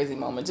relationship crazy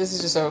moment, this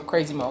is just a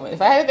crazy moment.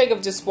 If I had to think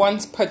of just one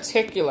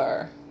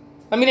particular,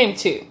 let me name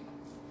two.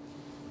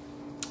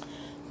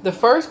 The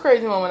first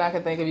crazy moment I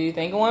could think of, you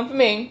think of one for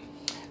me,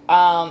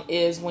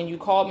 is when you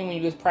called me when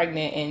you was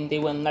pregnant and they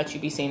wouldn't let you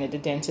be seen at the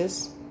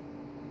dentist.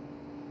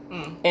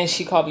 And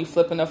she called me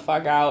flipping the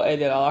fuck out,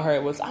 and then all I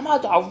heard was, "I'm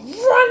about to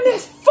run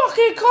this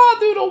fucking car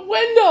through the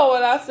window."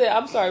 And I said,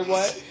 "I'm sorry,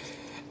 what?"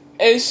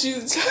 And she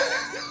was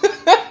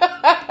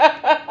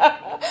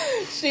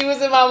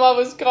in my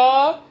mother's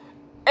car.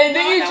 And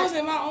then I was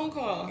in my own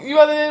car. You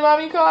wasn't in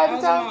mommy's car at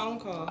the time? I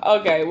was in my own car.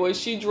 Okay, well,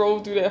 she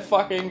drove through that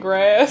fucking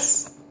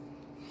grass.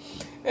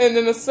 And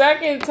then the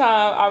second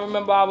time, I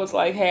remember I was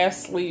like half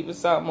asleep or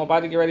something,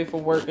 about to get ready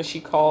for work, and she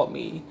called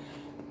me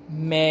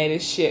mad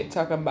as shit,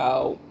 talking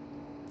about,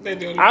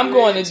 "I'm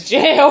going to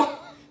jail."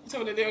 You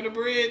told her they're on the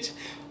bridge.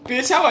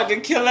 Bitch, I want to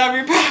kill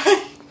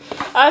everybody.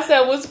 I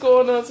said, what's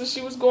going on? So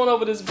she was going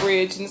over this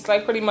bridge, and it's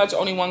like pretty much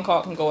only one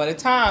car can go at a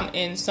time.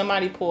 And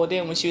somebody pulled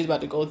in when she was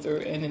about to go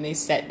through, and then they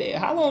sat there.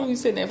 How long were you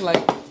sitting there for?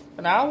 Like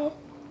an hour?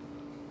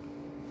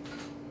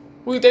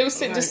 They were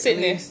sitting, just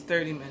sitting there.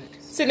 30 minutes.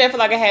 Sitting there for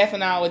like a half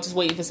an hour just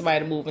waiting for somebody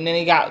to move. And then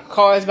they got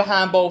cars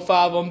behind both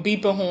of them,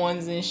 beeping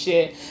horns and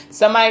shit.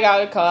 Somebody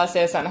got a car,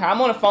 said something to her. I'm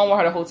on the phone with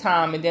her the whole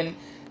time. And then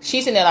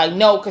she's sitting there like,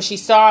 no, because she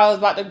saw I was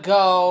about to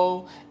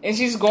go. And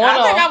she's going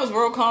I think off. I was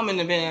real calm in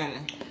the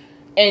beginning.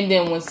 And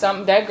then when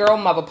that girl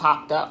mother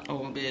popped up.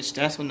 Oh, bitch,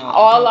 that's when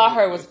all I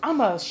heard was, I'm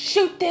going to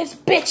shoot this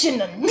bitch in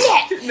the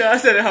neck. No, I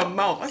said in her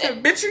mouth. I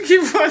said, bitch, you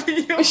keep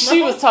running your mouth.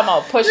 She was talking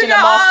about pushing them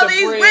off the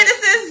bridge. all these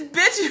witnesses,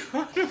 bitch, you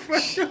want to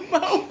run your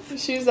mouth.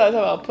 She was talking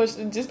about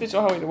pushing this bitch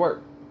on her way to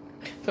work.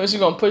 So she's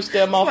going to push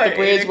them off the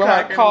bridge with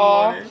her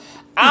car.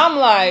 I'm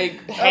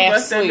like half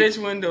asleep. That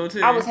bitch window,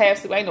 too. I was half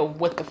asleep. I didn't know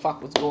what the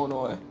fuck was going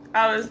on.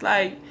 I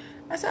said,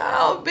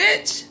 oh,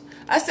 bitch.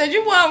 I said,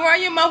 you want to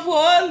run your mouth for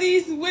all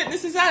these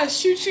witnesses? I'll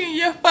shoot you in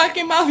your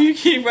fucking mouth. You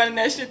keep running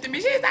that shit to me.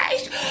 She's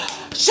like,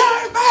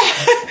 shoot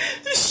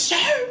me.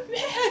 Shoot me.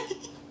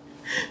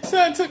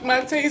 So I took my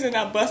taser and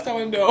I bust her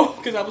window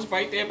because I was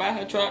right there by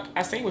her truck.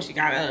 I see what she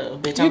got.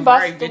 Bitch, I'm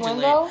very vigilant.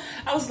 Window?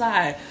 I was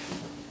like,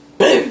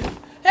 boom. Hey,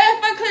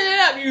 if I clean it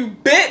up, you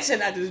bitch.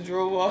 And I just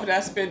drove off and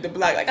I spent the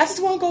block. Like, I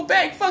just want to go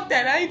back. Fuck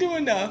that. I ain't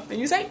doing nothing.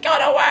 And you say, go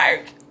to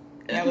work.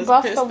 And I was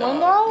bust pissed the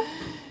window? Off.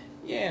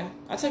 Yeah,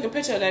 I took a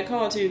picture of that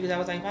car too because I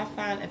was like,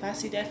 if I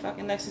see that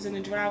fucking Lexus in the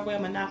driveway,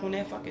 I'm gonna knock on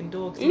that fucking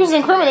door. You just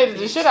incriminated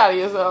the shit out of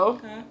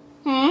yourself.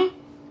 Huh?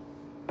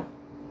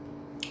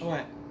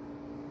 What?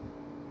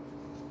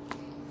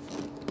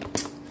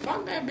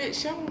 Fuck that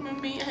bitch. She don't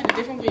remember me. I had a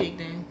different wig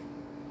then.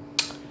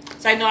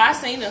 It's like, no, I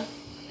seen her.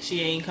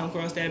 She ain't come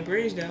across that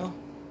bridge though.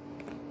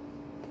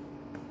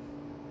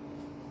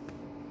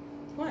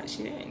 What?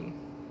 She didn't.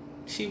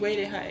 She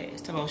waited her ass.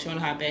 Talking about showing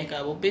her back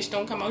up. Well, bitch,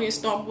 don't come out here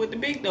stomping with the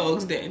big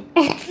dogs then.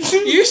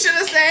 You should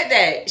have said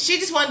that. She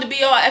just wanted to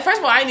be all... First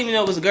of all, I didn't even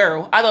know it was a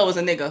girl. I thought it was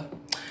a nigga.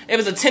 It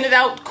was a tinted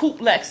out coupe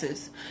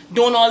Lexus.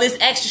 Doing all this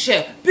extra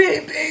shit.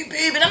 Beep, beep,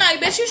 beep. And I'm like,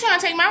 bitch, you trying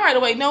to take my right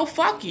away. No,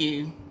 fuck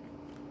you.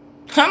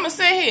 I'ma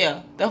sit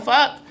here. The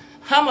fuck?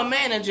 I'm a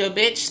manager,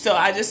 bitch. So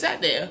I just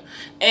sat there.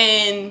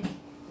 And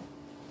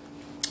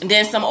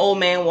then some old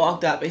man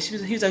walked up and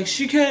he was like,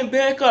 she can't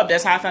back up.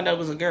 That's how I found out it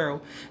was a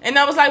girl. And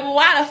I was like, well,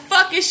 why the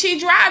fuck is she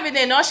driving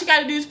then? All she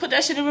gotta do is put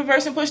that shit in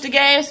reverse and push the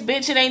gas.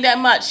 Bitch, it ain't that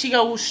much. She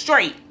go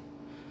straight.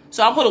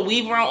 So I put a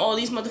weave around all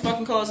these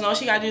motherfucking cars and all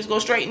she gotta do is go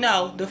straight.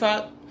 No, the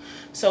fuck?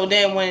 So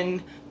then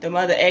when the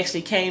mother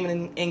actually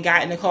came and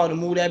got in the car to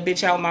move that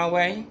bitch out my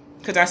way,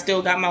 because I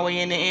still got my way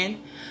in the end,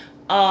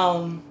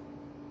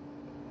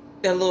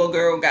 that little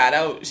girl got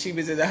out. She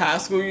was in the high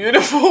school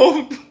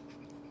uniform.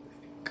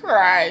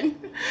 Cried.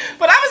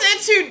 But I was in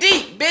too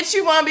deep. Bitch,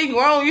 you want to be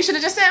grown. You should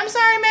have just said, I'm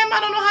sorry, ma'am,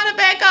 I don't know how to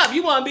back up.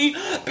 You want to be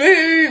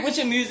boo with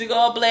your music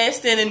all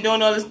blasting and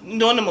doing all this,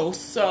 doing the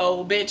most.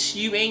 So, bitch,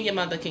 you and your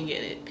mother can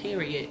get it.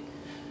 Period.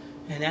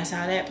 And that's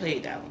how that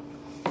played out.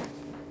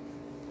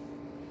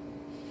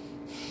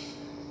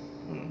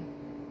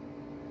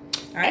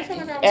 I feel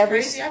like I was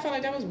crazy. I feel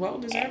like that was well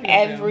deserved.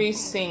 Every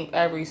single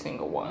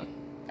one.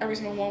 Every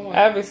single one.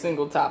 Every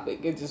single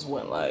topic. It just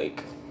went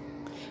like...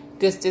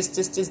 This.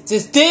 Okay.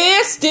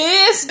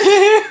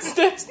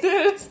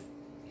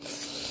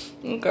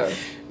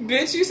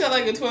 Bitch, you sound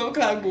like a 12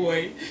 o'clock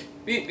boy.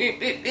 Beep, beep,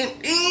 beep, beep,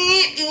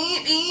 beep,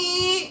 beep,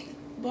 beep.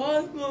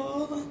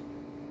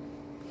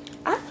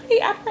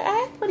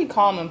 I'm pretty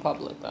calm in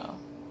public, though.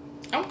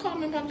 I'm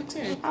calm in public,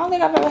 too. I don't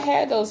think I've ever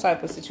had those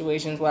type of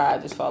situations where I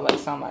just felt like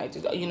somebody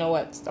just... You know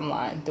what? I'm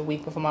lying. The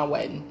week before my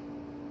wedding.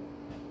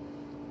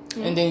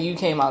 Mm-hmm. And then you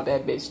came out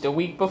that bitch the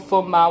week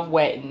before my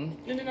wedding.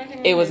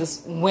 It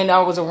was when I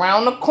was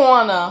around the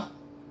corner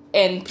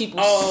and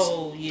people...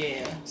 Oh,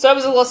 yeah. So it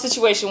was a little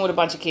situation with a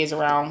bunch of kids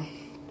around.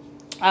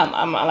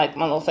 I'm like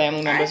my little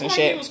family members and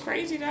shit. It was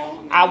crazy,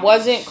 though. I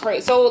wasn't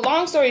crazy. So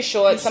long story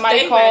short,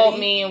 somebody called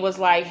me and was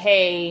like,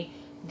 hey,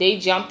 they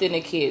jumped in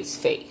the kid's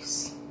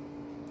face.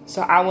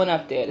 So I went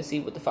up there to see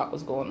what the fuck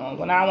was going on.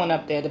 When I went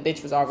up there, the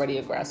bitch was already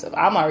aggressive.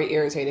 I'm already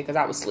irritated because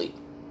I was asleep.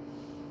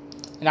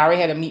 And I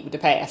already had to meet with the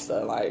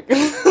pastor. Like,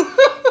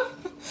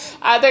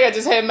 I think I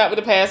just had met with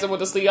the pastor, went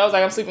to sleep. I was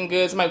like, I'm sleeping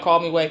good. Somebody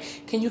called me, wait,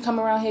 can you come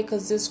around here?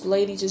 Because this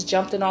lady just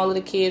jumped in all of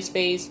the kids'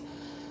 face.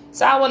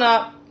 So I went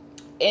up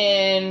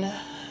and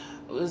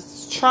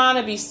was trying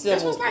to be civil.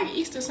 This was like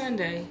Easter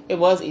Sunday. It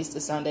was Easter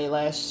Sunday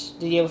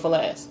the year before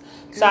last.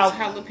 So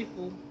how the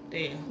people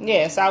there.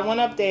 Yeah, so I went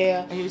up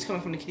there. And he was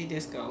coming from the kiddie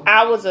disco.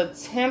 I was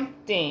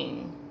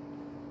attempting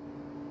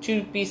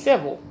to be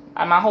civil.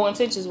 My whole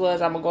intentions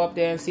was I'm going to go up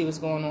there and see what's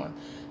going on.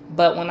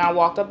 But when I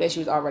walked up there, she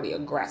was already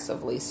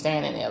aggressively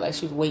standing there. Like,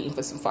 she was waiting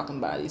for some fucking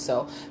body.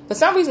 So, for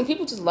some reason,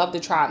 people just love to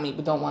try me,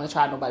 but don't want to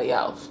try nobody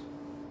else.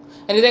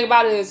 And the thing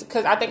about it is,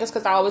 I think it's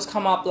because I always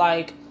come up,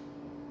 like,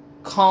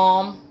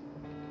 calm.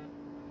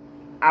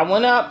 I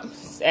went up,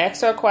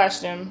 asked her a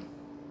question.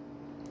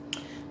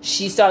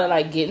 She started,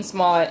 like, getting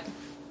smart.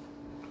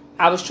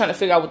 I was trying to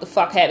figure out what the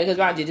fuck happened because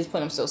mind you, just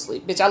put himself to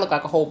sleep. Bitch, I look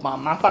like a whole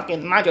bum. Mind you,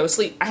 I was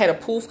asleep. I had a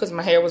poof because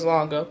my hair was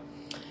longer,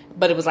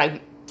 but it was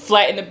like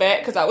flat in the back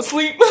because I was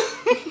asleep.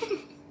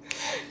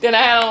 Then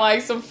I had on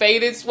like some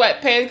faded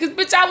sweatpants because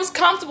bitch, I was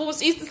comfortable. It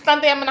was Easter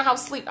Sunday. I'm in the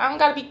house sleep. I don't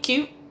gotta be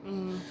cute.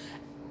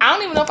 I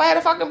don't even know if I had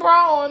a fucking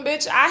bra on,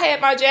 bitch. I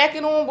had my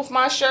jacket on with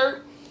my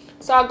shirt.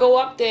 So I go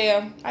up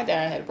there. I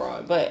didn't have a bra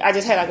on, but I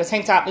just had like a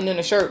tank top and then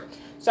a shirt.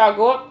 So I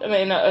go up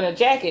in a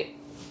jacket.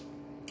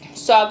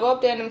 So I go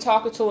up there and I'm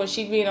talking to her and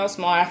she being all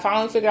smart. I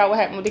finally figured out what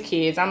happened with the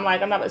kids. I'm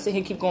like, I'm not going to sit here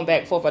and keep going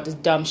back and forth about this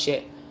dumb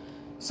shit.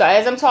 So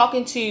as I'm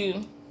talking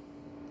to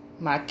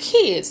my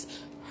kids,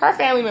 her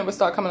family members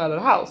start coming out of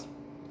the house.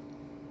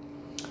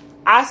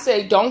 I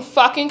say, don't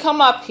fucking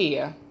come up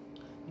here.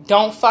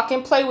 Don't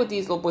fucking play with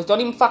these little boys. Don't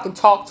even fucking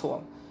talk to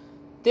them.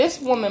 This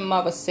woman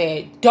mother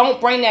said,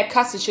 don't bring that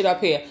cussing shit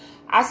up here.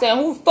 I said,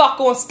 who the fuck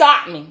gonna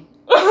stop me?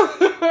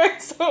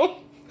 So,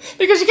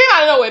 because she came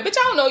out of nowhere. Bitch,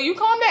 I don't know you.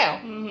 Calm down.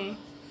 Mm-hmm.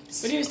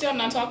 But you still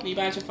not talking to you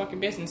about your fucking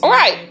business.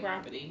 Right.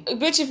 Property.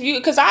 Bitch,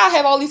 because I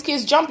have all these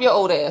kids jump your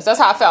old ass. That's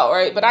how I felt,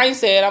 right? But I ain't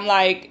said, I'm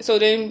like, so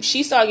then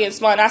she started getting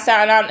smart. And I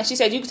sat down and she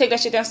said, you can take that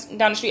shit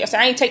down the street. I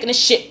said, I ain't taking this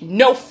shit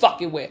no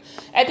fucking where.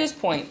 At this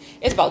point,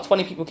 it's about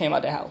 20 people came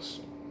out the house.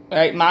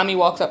 Right? Mommy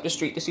walks up the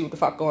street to see what the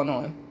fuck going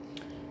on.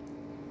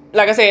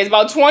 Like I said, it's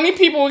about 20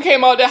 people who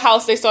came out the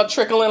house. They start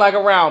trickling like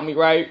around me,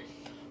 right?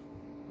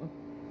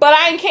 But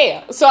I didn't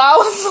care. So I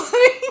was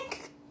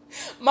like,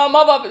 my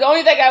mother, the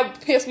only thing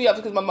that pissed me off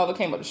is because my mother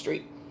came up the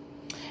street.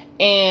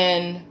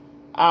 And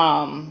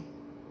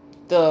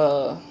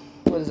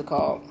what is it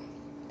called?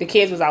 The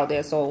kids was out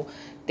there, so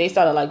they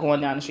started like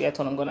going down the street. I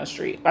told them go down the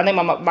street. I think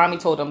my mommy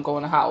told them go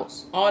in the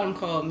house. All of them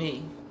called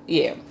me.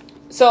 Yeah.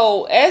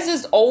 So, as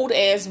this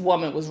old-ass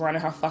woman was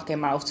running her fucking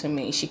mouth to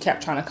me, she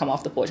kept trying to come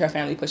off the porch. Her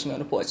family pushed me on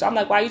the porch. So, I'm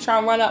like, why are you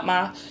trying to run up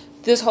my...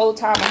 This whole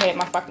time, I had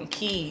my fucking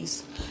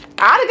keys.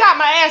 I'd have got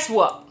my ass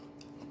whooped.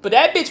 But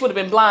that bitch would have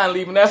been blind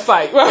leaving that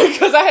fight, right?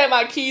 Because I had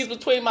my keys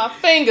between my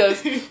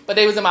fingers, but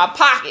they was in my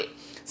pocket.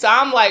 So,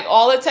 I'm like,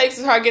 all it takes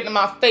is her getting in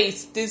my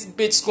face. This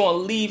bitch going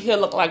to leave here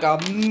look like a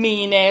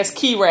mean-ass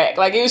key rack.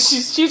 Like,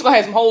 she's going to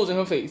have some holes in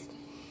her face.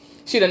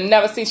 She'd have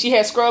never seen. She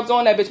had scrubs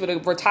on. That bitch would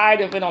have retired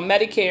and been on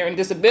Medicare and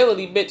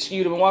disability. Bitch,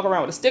 you'd have been walking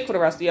around with a stick for the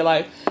rest of your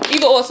life.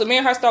 Either or, so me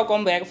and her start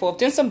going back and forth.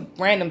 Then some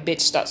random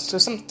bitch starts, so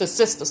the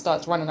sister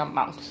starts running her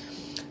mouth.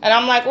 And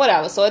I'm like,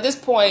 whatever. So at this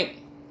point,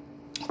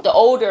 the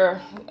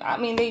older, I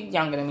mean, they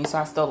younger than me, so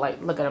I still like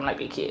look at them like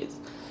they kids.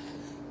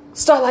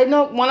 Start like,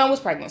 no, one of them was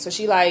pregnant. So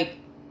she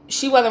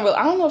wasn't real.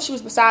 I don't know if she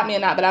was beside me or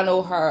not, but I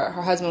know her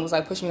husband was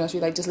like pushing me down the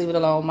street, like, just leave it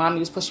alone. Mommy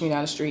was pushing me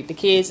down the street. The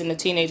kids and the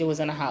teenager was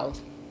in the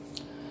house.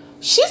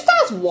 She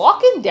starts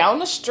walking down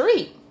the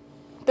street.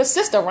 The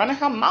sister running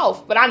her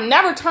mouth. But I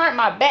never turned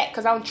my back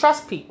because I don't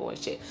trust people and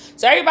shit.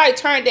 So everybody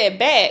turned their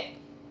back.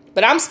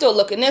 But I'm still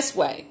looking this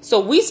way. So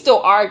we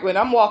still arguing.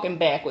 I'm walking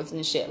backwards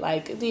and shit.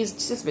 Like, this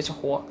bitch a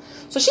whore.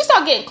 So she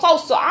started getting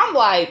close. So I'm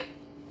like,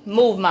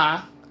 move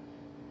ma.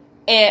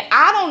 And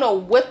I don't know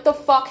what the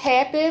fuck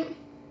happened.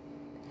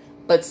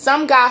 But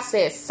some guy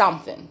said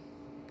something.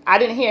 I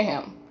didn't hear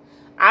him.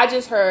 I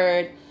just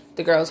heard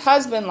the girl's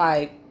husband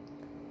like,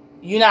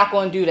 you're not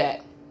going to do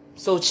that.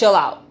 So chill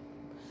out.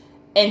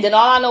 And then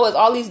all I know is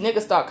all these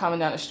niggas start coming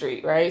down the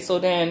street, right? So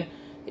then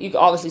you can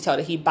obviously tell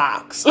that he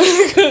boxed.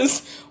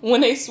 Because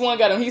when they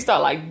swung at him, he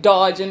started like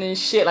dodging and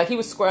shit. Like he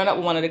was squaring up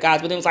with one of the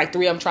guys, but there was like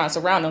three of them trying to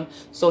surround him.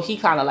 So he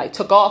kind of like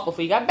took off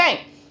before he got banged.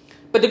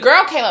 But the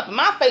girl came up in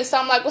my face, so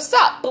I'm like, what's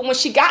up? But when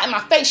she got in my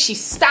face, she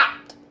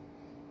stopped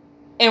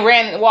and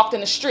ran and walked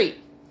in the street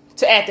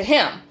after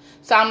him.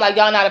 So I'm like,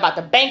 y'all not about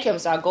to bank him.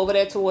 So I go over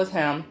there towards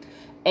him.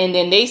 And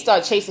then they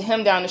started chasing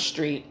him down the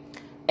street.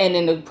 And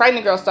then the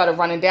pregnant girl started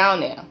running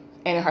down there.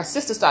 And her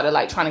sister started,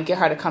 like, trying to get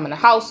her to come in the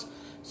house.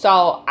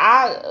 So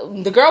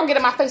the girl get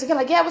in my face again,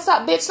 like, yeah, what's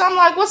up, bitch? So I'm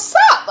like, what's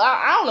up?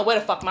 I don't know where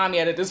the fuck mommy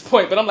at this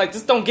point. But I'm like,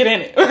 just don't get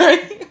in it,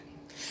 right?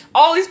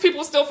 All these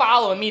people still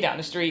following me down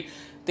the street.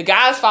 The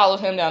guys followed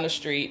him down the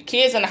street.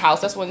 Kids in the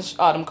house. That's when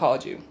Autumn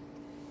called you.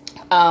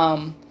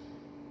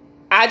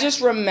 I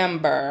just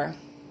remember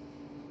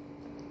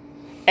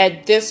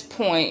at this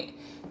point,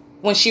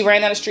 when she ran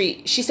down the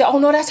street, she said, oh,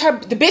 no, that's her.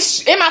 The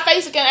bitch in my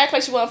face again, act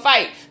like she want to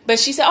fight. But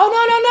she said,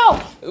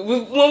 oh, no.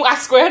 When I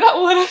squared up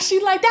with her,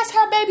 she like, that's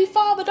her baby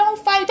father. Don't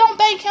fight. Don't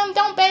bank him.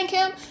 Don't bank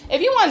him.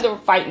 If you wanted to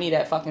fight me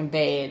that fucking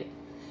bad,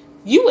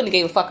 you wouldn't have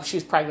gave a fuck if she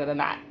was pregnant or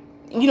not.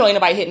 You know, ain't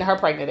nobody hitting her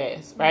pregnant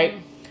ass, right?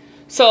 Mm-hmm.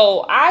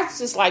 So I was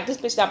just like, this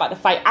bitch not about to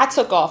fight. I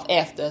took off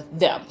after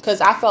them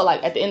because I felt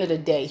like at the end of the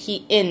day,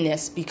 he in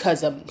this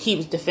because he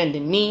was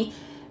defending me.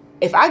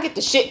 If I get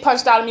the shit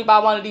punched out of me by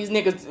one of these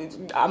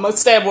niggas, I'm going to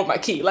stab with my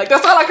key. Like,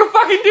 that's all I can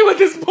fucking do at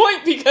this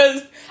point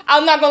because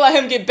I'm not going to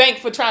let him get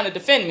banked for trying to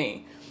defend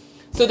me.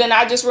 So then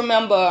I just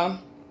remember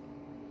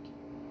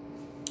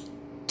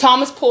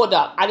Thomas pulled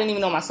up. I didn't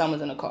even know my son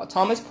was in the car.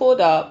 Thomas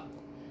pulled up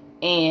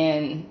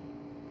and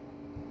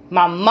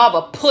my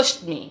mother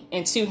pushed me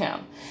into him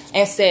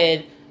and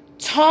said,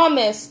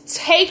 Thomas,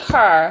 take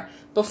her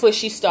before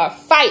she start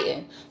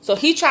fighting. So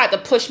he tried to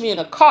push me in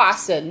the car. I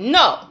said,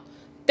 no.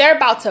 They're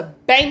about to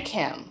bank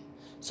him.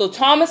 So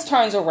Thomas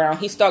turns around.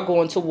 He start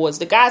going towards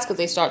the guys because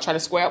they start trying to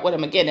square up with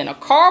him again. And a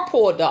car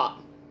pulled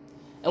up.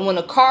 And when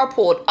the car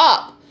pulled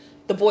up,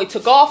 the boy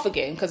took off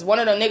again because one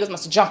of them niggas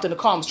must have jumped in the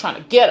car and was trying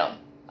to get him.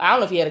 I don't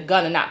know if he had a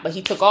gun or not, but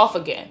he took off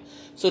again.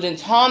 So then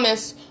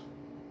Thomas,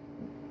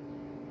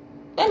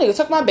 that nigga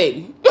took my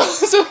baby.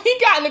 So he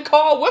got in the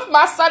car with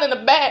my son in the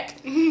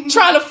back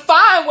trying to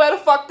find where the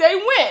fuck they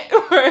went.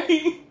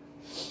 Right?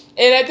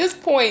 And at this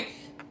point,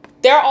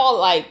 they're all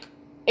like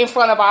in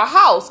front of our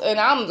house. And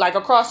I'm like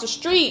across the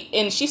street.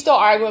 And she's still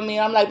arguing with me.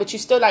 I'm like, but you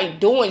still like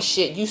doing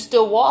shit. You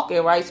still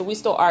walking, right? So we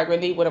still arguing.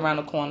 They went around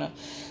the corner.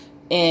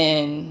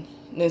 And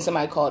then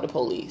somebody called the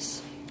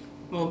police.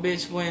 Well,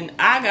 bitch, when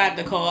I got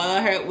the call,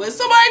 I heard, was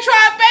somebody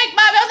trying to bank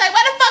mommy? I was like,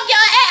 where the fuck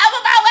y'all at? I'm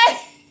on my way.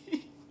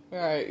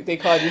 Right, they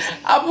called you.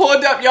 I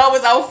pulled up, y'all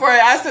was out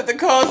front. I sent the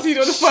call, see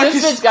what the fuck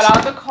This bitch got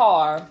out the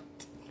car.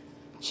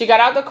 She got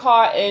out the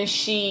car and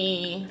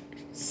she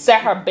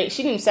set her baby.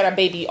 She didn't even set her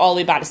baby all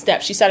the way by the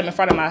steps. She set him in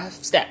front of my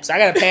steps. I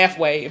got a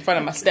pathway in front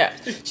of my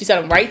steps. She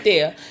set him right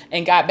there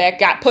and got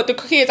back, put the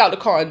kids out the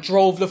car and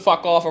drove the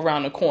fuck off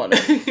around the corner.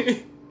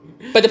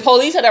 But the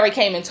police had already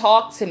came and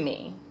talked to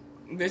me.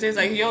 Bitch, it's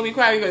like, you don't be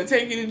quiet, we gonna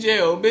take you to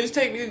jail. Bitch,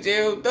 take me to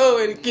jail, throw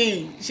her the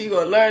key. She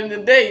gonna learn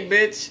today,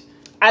 bitch.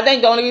 I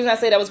think the only reason I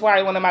say that was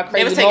probably one of my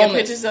crazy moments. They were taking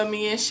pictures of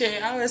me and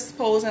shit. I was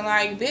posing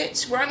like,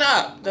 bitch, run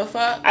up. The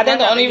fuck? I think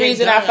the only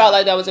reason I felt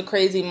like that was a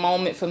crazy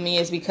moment for me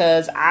is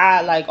because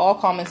I, like, all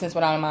common sense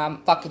went out of my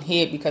fucking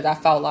head because I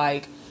felt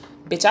like,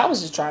 bitch, I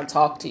was just trying to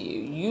talk to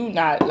you. You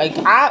not, like,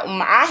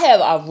 I have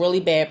a really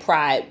bad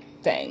pride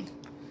thing.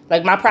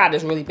 Like, my pride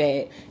is really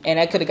bad. And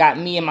that could have got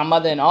me and my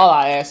mother and all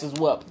our asses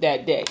whooped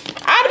that day.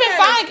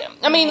 I'd have been fine.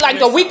 I mean, like,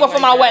 the week before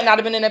my wedding, I'd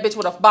have been in that bitch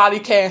with a body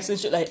cast and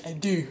shit like, I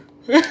do.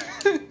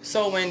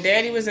 So, when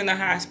Daddy was in the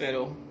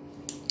hospital,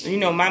 you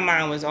know, my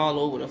mind was all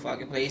over the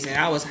fucking place. And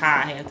I was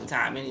high half the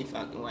time any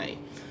fucking way.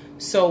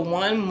 So,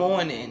 one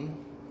morning,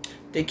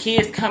 the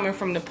kids coming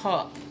from the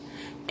park.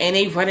 And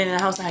they running in the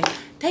house like,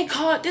 they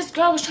called, this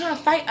girl was trying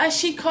to fight us.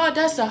 She called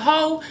us a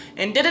hoe.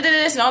 And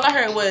da-da-da-da-this. And all I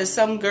heard was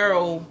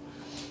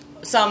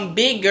some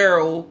big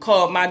girl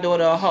called my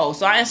daughter a hoe.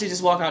 So I instantly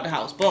just walk out the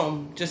house.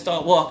 Boom. Just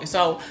start walking.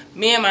 So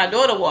me and my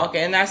daughter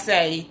walking. And I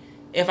say,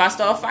 if I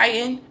start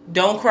fighting,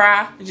 don't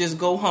cry. Just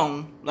go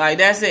home. Like,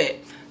 that's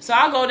it. So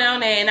I go down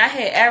there and I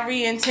had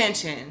every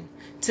intention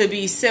to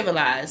be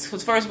civilized.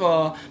 Because first of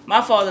all,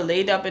 my father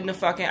laid up in the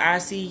fucking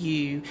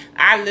ICU.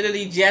 I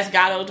literally just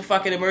got out of the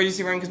fucking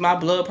emergency room because my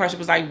blood pressure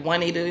was like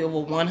 180 over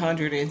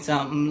 100 and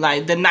something.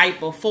 Like the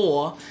night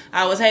before,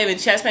 I was having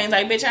chest pains.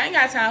 Like, bitch, I ain't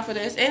got time for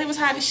this. And it was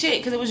hot as shit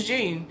because it was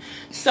June.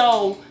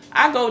 So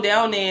I go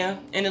down there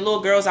and the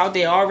little girl's out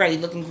there already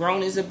looking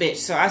grown as a bitch.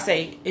 So I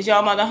say, is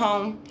y'all mother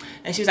home?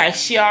 And she's like,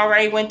 she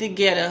already went to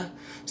get her.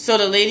 So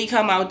the lady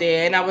come out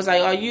there and I was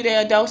like, are you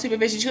there, adult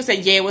supervision? She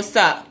said, yeah, what's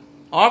up?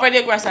 Already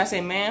aggressive. I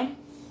say, ma'am,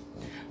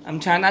 I'm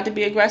trying not to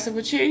be aggressive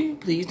with you.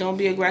 Please don't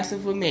be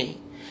aggressive with me.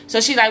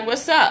 So she like,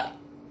 what's up?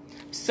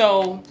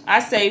 So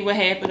I say what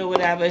happened or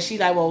whatever. She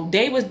like, well,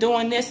 they was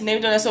doing this and they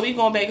were doing that. So we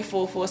going back and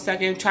forth for a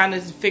second trying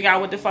to figure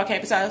out what the fuck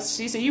happened. So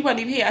she said, you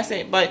wasn't even here. I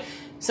said, but...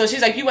 So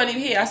she's like, you wasn't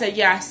even here. I said,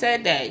 yeah, I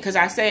said that. Because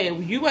I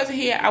said, you wasn't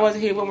here. I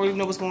wasn't here. We don't even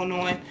know what's going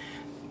on.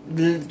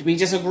 We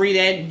just agree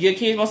that your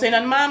kids won't say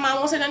nothing to mine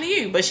won't say nothing to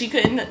you. But she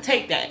couldn't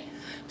take that.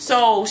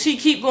 So she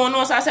keep going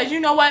on. So I said,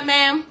 you know what,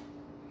 ma'am?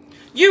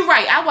 You're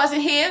right. I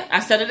wasn't here. I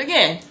said it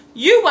again.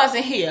 You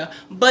wasn't here.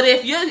 But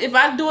if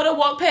my daughter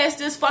walk past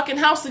this fucking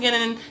house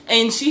again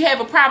and she have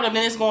a problem,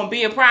 then it's going to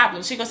be a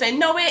problem. She going to say,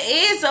 no, it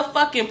is a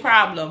fucking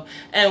problem.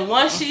 And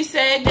once she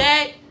said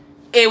that,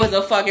 it was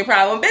a fucking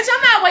problem. Bitch,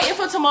 I'm not waiting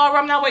for tomorrow.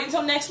 I'm not waiting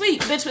until next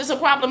week. Bitch, it's a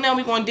problem now.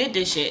 We going to did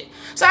this shit.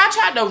 So I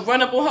tried to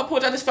run up on her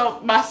porch. I just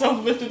felt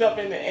myself lifted up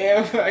in the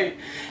air, right?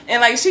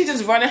 And like, she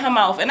just running her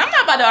mouth. And I'm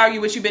not about to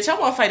argue with you, bitch. I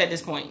want to fight at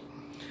this point.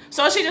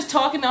 So she just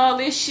talking all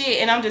this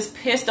shit, and I'm just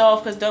pissed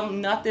off because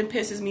nothing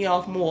pisses me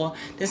off more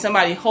than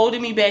somebody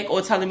holding me back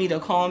or telling me to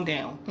calm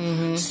down.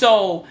 Mm-hmm.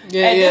 So at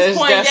this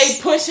point,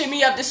 they pushing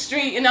me up the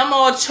street, and I'm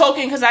all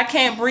choking because I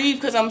can't breathe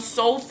because I'm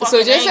so fucking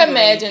So just angry.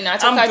 imagine, not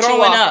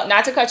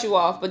to cut you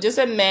off, but just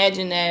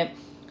imagine that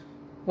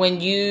when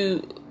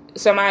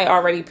somebody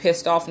already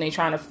pissed off and they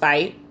trying to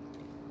fight,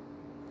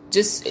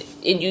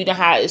 and you know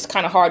how it's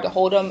kind of hard to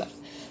hold them,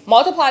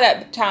 multiply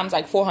that times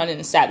like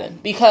 407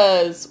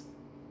 because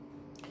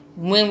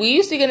when we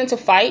used to get into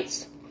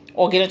fights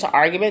or get into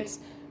arguments,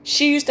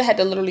 she used to have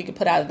to literally get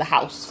put out of the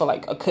house for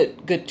like a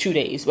good 2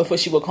 days before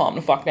she would calm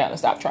the fuck down and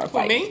stop trying to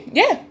fight. For me?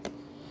 Yeah.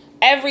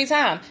 Every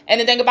time.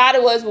 And the thing about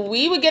it was when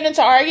we would get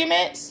into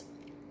arguments,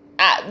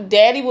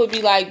 Daddy would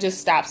be like,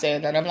 just stop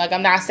saying that. I'm like,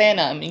 I'm not saying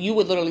nothing. And you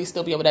would literally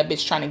still be over that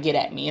bitch trying to get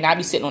at me. And I'd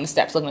be sitting on the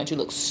steps looking at you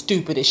look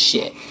stupid as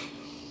shit.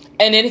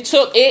 And it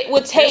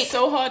would take... It's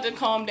so hard to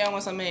calm down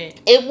once I'm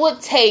mad. It would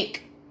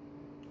take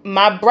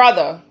my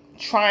brother...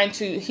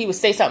 he would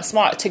say something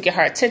smart to get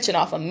her attention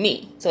off of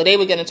me. So they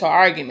would get into an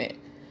argument.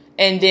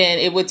 And then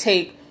it would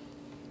take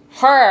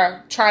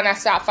her trying to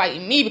stop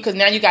fighting me because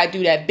now you got to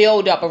do that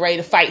build up and ready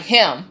to fight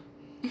him.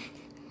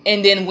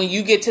 And then when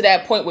you get to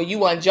that point where you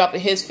want to jump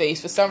in his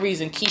face, for some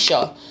reason,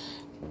 Keisha,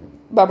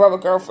 my brother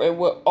girlfriend,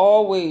 will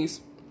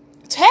always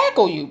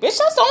tackle you. Bitch,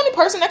 that's the only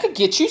person that could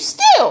get you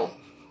still.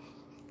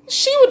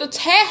 She would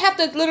have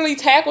to literally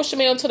tackle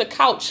Shamil to the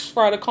couch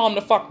for her to calm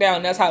the fuck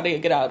down. That's how they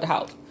would get out of the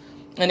house.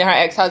 And then her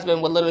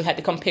ex-husband would literally have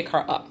to come pick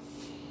her up.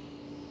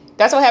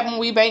 That's what happened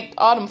when we banked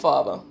Autumn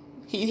father.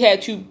 He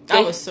had to...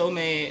 I was so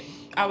mad.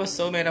 I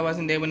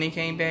wasn't there when they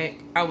came back.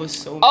 I was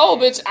so mad. Oh,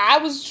 bitch, I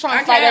was trying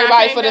to fight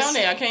everybody for this.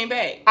 I came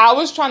back. I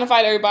was trying to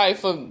fight everybody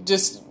for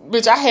just...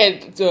 Bitch, I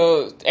had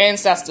the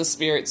ancestor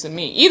spirits in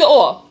me. Either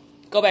or.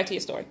 Go back to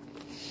your story.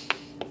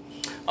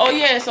 Oh,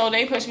 yeah, so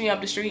they pushed me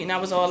up the street, and I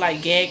was all,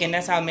 like, gagging.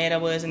 That's how mad I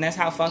was, and that's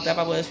how fucked up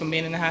I was from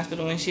being in the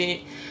hospital and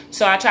shit.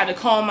 So I tried to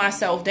calm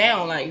myself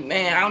down. Like,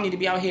 man, I don't need to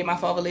be out here. My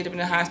father laid up in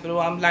the hospital.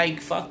 I'm,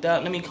 like, fucked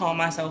up. Let me calm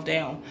myself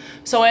down.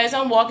 So as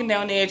I'm walking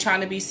down there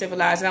trying to be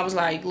civilized, and I was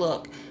like,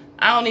 look,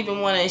 I don't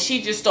even want to. And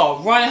she just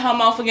started running her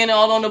mouth again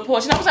all on the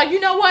porch. And I was like, you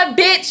know what,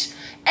 bitch?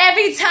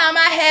 Every time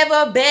I have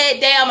a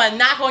bad day, I'm going to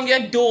knock on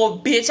your door,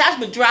 bitch. I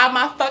should drive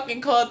my fucking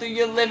car through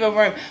your living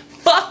room.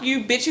 Fuck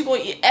you, bitch. You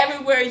going to eat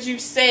every word you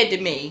said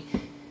to me.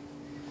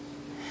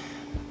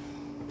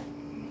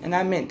 And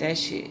I meant that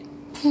shit.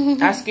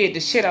 I scared the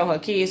shit out of her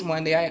kids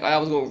one day. I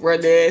was going to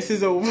run their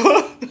asses over. I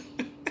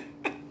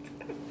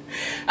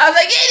was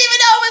like, you didn't even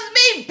know it was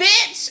me,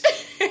 bitch.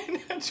 And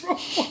I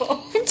drove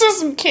off. To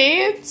some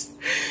kids?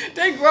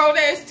 They grown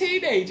ass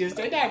teenagers.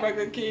 They not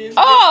regular kids.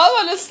 Oh, I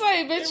was going to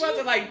say, bitch. They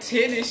wasn't like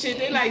 10 and shit.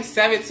 They like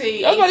 17,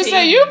 18. I was about to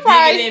say, you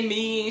probably... bigger than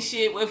me and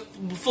shit with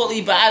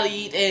fully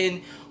bodied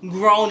and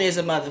grown as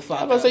a motherfucker. I was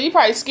about to say, you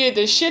probably scared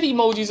the shit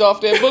emojis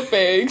off their book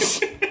bags.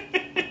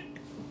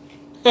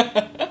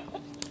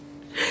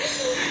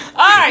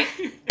 Alright.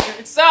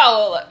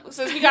 So,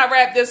 since we got to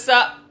wrap this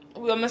up,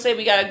 I'm going to say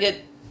we got to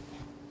get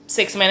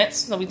 6 minutes.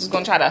 So we're just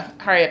going to try to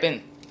hurry up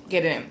and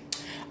get it in.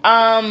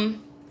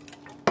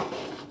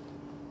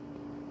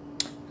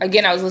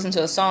 Again, I was listening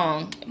to a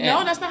song.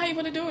 No, that's not how you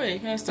want to do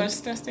it. That's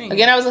thing.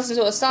 Again, I was listening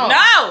to a song.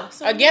 No!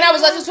 So again, I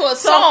was listening to a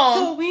song.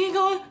 So we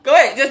gonna... Go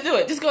ahead, just do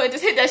it. Just go ahead,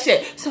 just hit that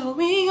shit. So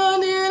we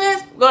gonna do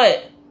this. Go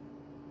ahead.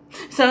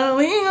 So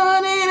we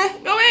gonna do this.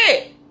 Go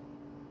ahead.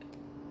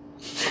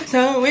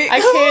 So we...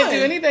 I can't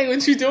do anything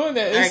with you doing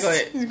that. Alright, go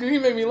ahead. You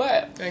made me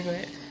laugh. Alright, go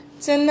ahead.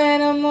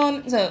 Tonight I'm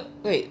on... So,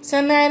 wait.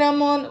 Tonight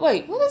I'm on...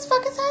 Wait, what does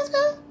fucking songs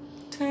go?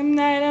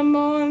 Tonight I'm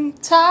on...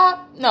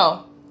 Top?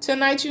 No.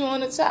 Tonight you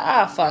on the top.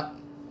 Ah, fuck.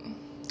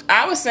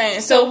 I was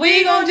saying, so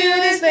we gonna do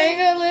this thing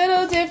a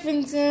little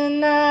different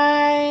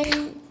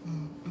tonight.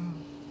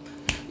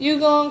 You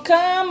gonna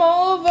come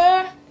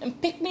over and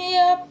pick me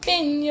up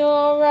in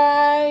your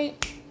ride.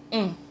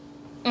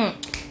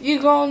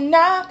 You gonna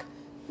knock,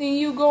 then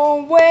you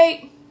gonna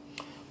wait.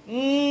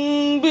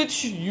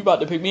 Bitch, you about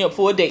to pick me up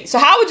for a date. So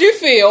how would you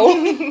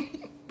feel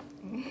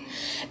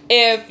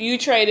if you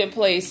traded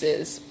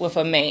places with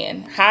a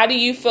man? How do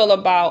you feel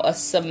about a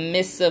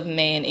submissive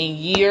man and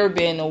you're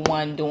being the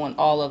one doing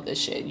all of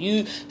this shit?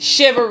 You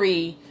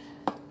chivalry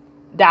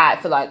died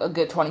for like a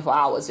good 24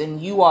 hours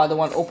and you are the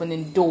one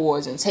opening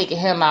doors and taking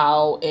him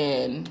out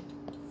and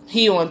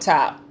he on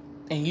top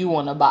and you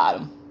on the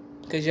bottom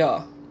because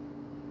y'all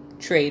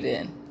trade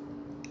in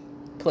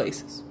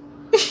places.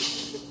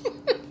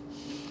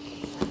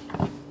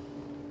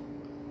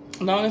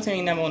 Long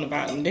saying never on the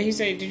bottom. Did you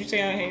say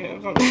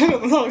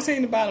long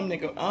saying the bottom,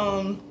 nigga?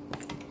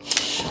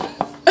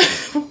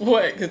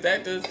 What? Because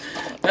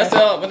that's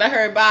all. When I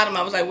heard bottom,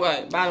 I was like,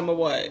 what? Bottom of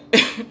what?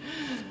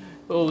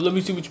 Oh, let me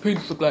see what your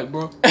penis look like,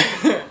 bro.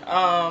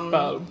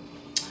 Bottom.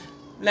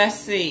 Let's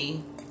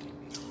see.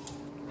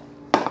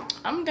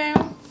 I'm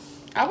down.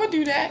 I would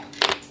do that.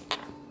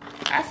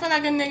 I feel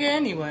like a nigga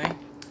anyway.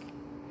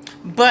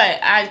 But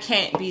I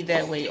can't be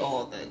that way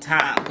all the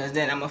time. Because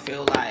then I'm going to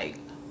feel like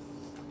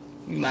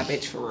you my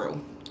bitch for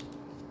real.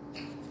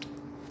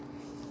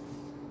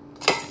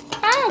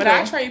 But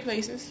I trade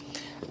places.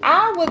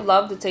 I would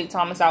love to take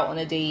Thomas out on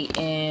a date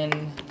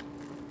and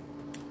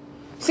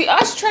see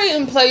us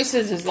trading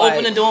places is like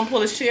open the door and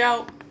pull his chair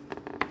out.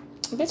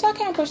 Bitch, I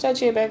can't push that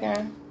chair back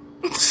in.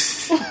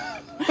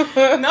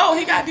 No,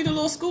 he got to do the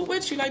little scoot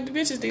with you like the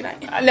bitches do.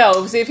 Like,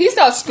 no, see if he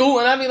starts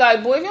scooting, I'd be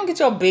like, boy, if you don't get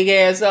your big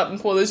ass up and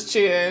pull this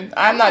chair in,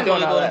 I'm not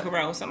doing all that.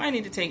 Corral. Somebody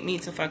need to take me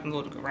to fucking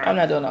go to Corral. I'm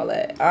not doing all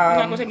that. You're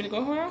not gonna take me to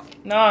go Corral?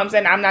 No, I'm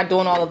saying I'm not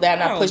doing all of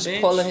that. I'm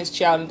not pulling his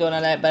chair out and doing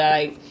all that. But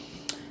like,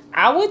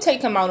 I would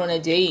take him out on a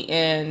date,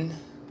 and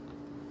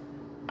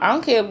I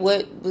don't care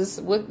what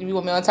you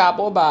want me on top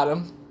or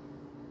bottom.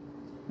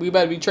 We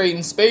better be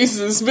trading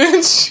spaces,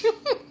 bitch.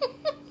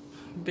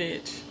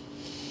 Bitch.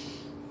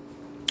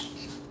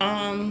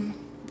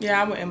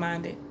 Yeah, I wouldn't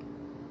mind it.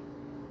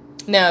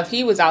 Now, if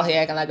he was out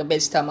here acting like a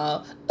bitch, talking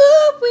about,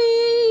 ooh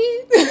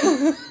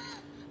wee.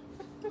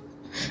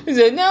 He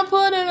said, now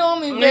put it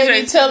on me,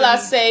 baby, till I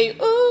say,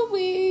 ooh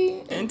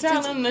wee. And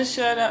tell him to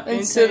shut up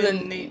so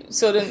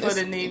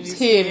the neighbors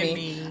hear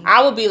me.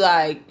 I would be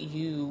like,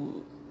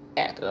 you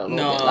acted a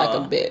little bit like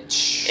a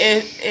bitch.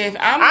 If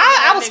I'm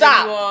I would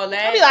stop.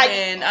 I'd be like,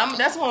 and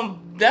that's gonna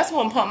That's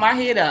gonna pump my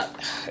head up.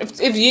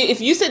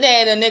 If you sit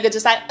there and a nigga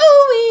just like,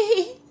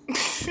 ooh,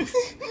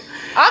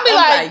 I'll be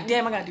like,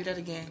 damn, I gotta do that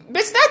again.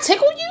 Bitch, that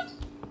tickle you?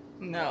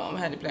 No, I'm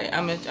gonna have to play.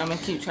 I'm gonna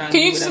keep trying.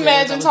 Can you just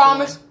imagine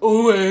Thomas?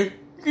 Ooh,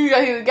 you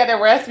got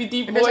that raspy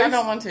deep voice. Bitch, I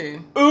don't want to.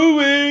 Ooh,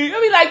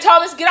 I'll be like,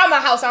 Thomas, get out of my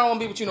house. I don't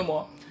want to be with you no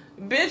more.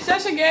 Bitch,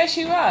 that should gas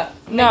you up.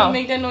 No,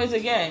 make that noise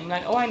again.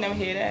 Like, oh, I never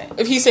hear that.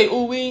 If he say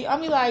ooh,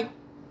 I'll be like,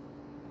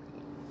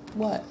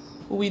 what?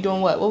 What we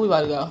doing? What? Where we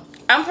about to go?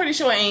 I'm pretty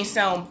sure it ain't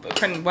sound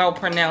well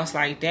pronounced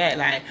like that.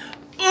 Like,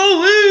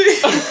 ooh,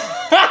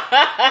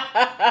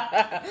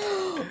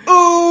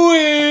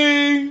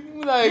 ooh.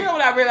 Like, you know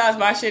what I realized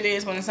my shit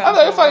is when it sounds.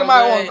 I'm like, fucking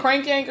about on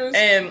crank anchors.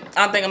 And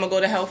I think I'm gonna go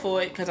to hell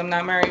for it because I'm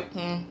not married.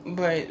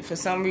 But for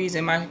some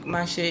reason, my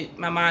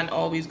mind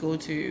always go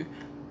to,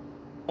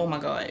 oh my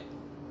god.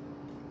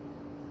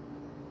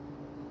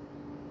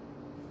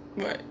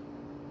 What?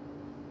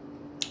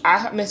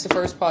 I missed the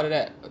first part of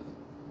that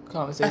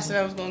conversation. I said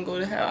I was gonna go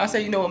to hell. I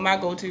said, you know what my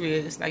go-to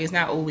is? Like, it's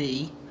not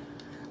OE.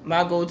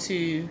 My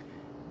go-to,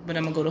 but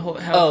I'm gonna go to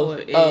hell for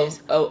it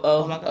is.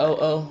 Oh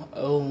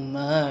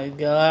my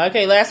god.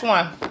 Okay, last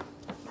one.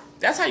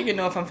 That's how you can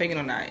know if I'm faking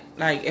or not.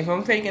 Like, if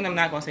I'm faking, I'm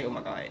not gonna say oh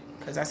my god,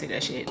 because I say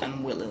that shit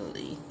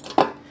unwillingly.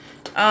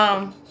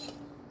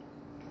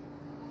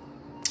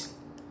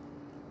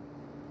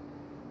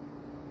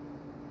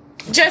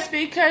 Just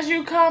because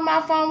you call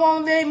my phone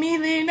won't let me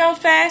leave no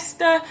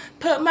faster.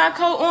 Put my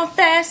coat on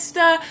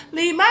faster.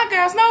 Leave my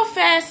girls no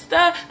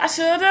faster. I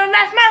should have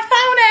left my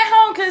phone at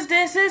home because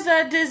this is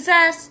a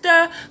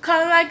disaster.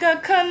 Call like a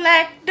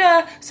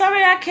collector.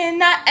 Sorry I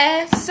cannot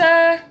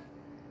answer.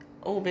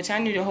 Oh, bitch, I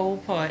knew the whole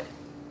part.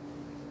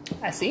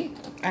 I see.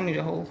 I knew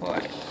the whole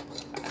part.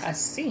 I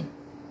see.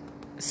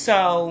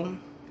 So,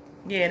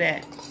 yeah,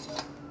 that.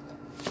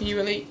 Can you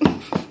relate?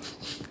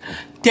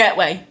 That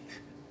way.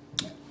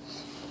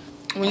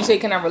 When you say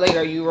can I relate,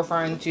 are you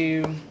referring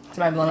to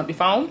somebody blowing up your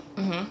phone?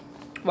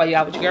 While you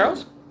out with your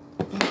girls?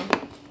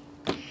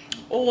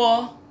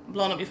 Or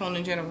blowing up your phone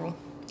in general?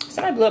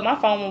 Somebody blew up my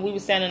phone when we were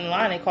standing in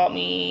line. They called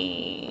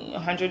me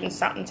 100 and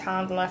something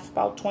times and left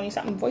about 20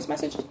 something voice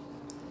messages.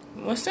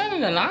 We're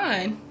standing in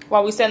line.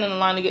 While we standing in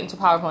line to get into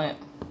power plant.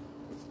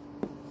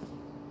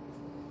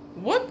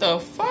 What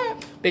the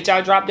fuck? Bitch, I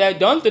dropped that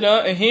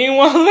dun-dun-dun and he didn't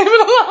want to leave it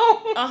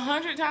alone.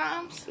 100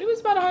 times? It was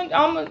about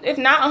 100, if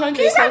not 100.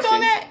 Can you stop doing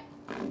that?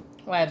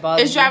 Why it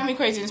bothers It's driving me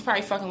crazy. It's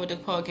probably fucking with the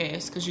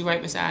podcast because you're right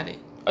beside it.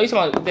 Oh, you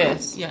talking about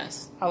this?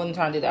 Yes. I wasn't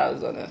trying to do that. I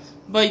was on this.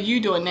 But you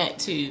doing that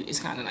too is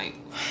kind of like...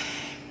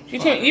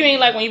 You ain't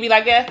like when you be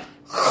like that?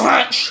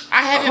 Crunch.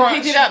 I haven't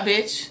picked it up,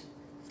 bitch.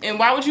 And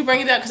why would you bring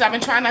it up? Because I've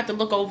been trying not to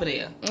look over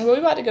there. Well, we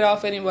about to get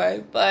off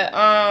anyway. But,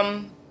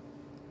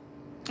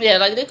 yeah,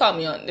 like, they called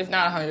me on, if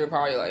not 100,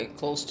 probably, like,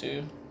 close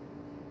to.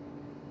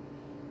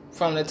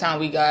 From the time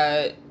we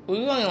were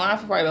only in line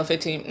for probably about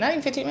 15, not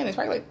even 15 minutes,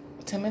 probably, like,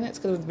 10 minutes,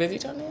 because it was busy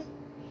till then.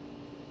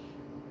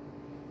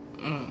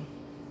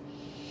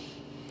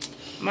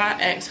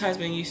 My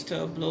ex-husband used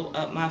to blow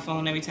up my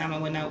phone every time I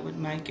went out with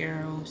my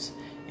girls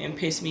and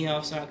piss me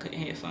off so I couldn't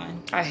have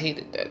fun. I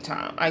hated that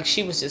time. Like,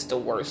 she was just the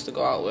worst to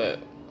go out with.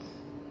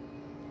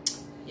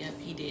 Yep,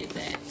 he did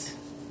that.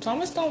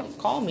 Thomas don't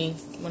call me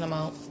when I'm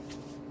out.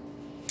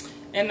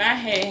 And I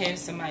had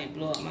somebody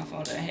blow up my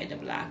phone that I had to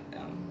block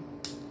them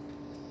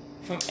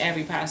from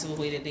every possible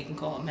way that they can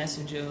call it.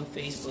 Messenger,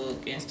 Facebook,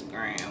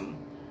 Instagram.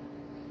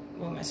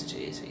 Well, Messenger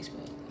is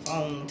Facebook.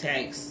 Phone,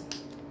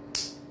 text,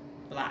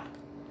 block.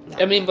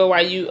 I mean, but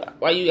while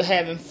you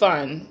having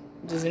fun,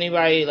 does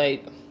anybody,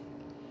 like...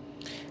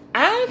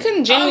 I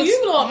can genuinely... Oh,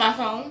 you blow up my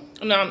phone.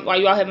 No, while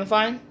you all having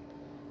fun?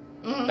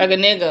 Like a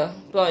nigga.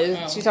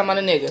 She's talking about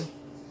a nigga.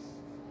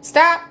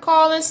 Stop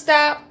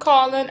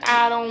calling,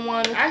 I don't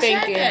want to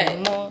think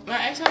anymore.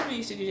 My ex-husband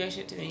used to do that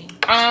shit to me.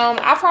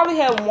 I probably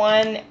had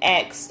one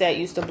ex that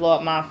used to blow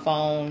up my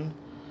phone.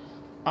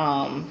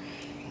 Now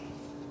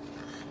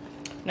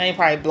he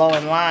probably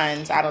blowing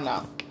lines. I don't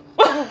know.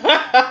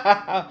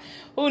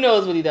 Who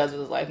knows what he does with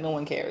his life? No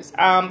one cares.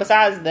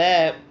 Besides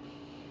that,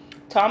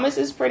 Thomas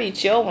is pretty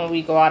chill when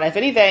we go out. If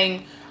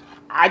anything,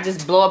 I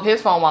just blow up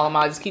his phone while I'm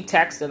out. I just keep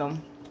texting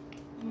him.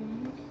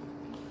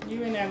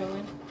 You and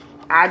Evelyn.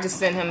 I just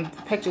sent him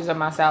pictures of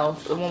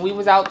myself. When we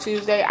was out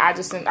Tuesday, I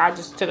just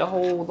took a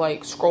whole,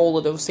 like, scroll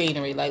of the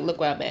scenery. Like, look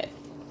where I'm at.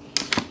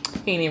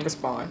 He didn't even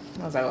respond.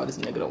 I was like, oh, this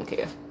nigga don't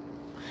care.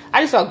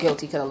 I just felt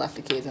guilty because I left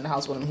the kids in the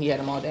house with him. He had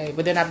them all day.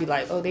 But then I'd be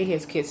like, oh, they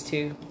his kids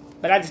too.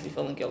 But I just be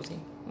feeling guilty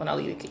when I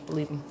leave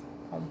them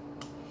home.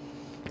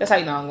 That's how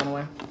you know I'm going to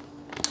win.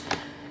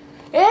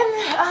 And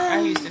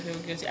I used to feel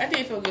guilty. I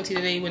did feel guilty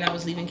today when I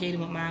was leaving Katie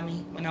with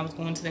Mommy. When I was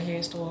going to the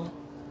hair store.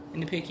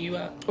 And to pick you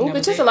up. Oh,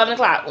 bitch, it's 11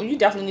 o'clock. Well, you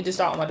definitely need to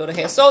start with my daughter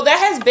hair. So that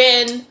has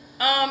been...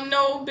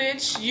 No,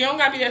 bitch. You don't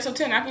gotta be there till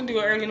 10. I can do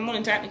it early in the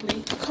morning,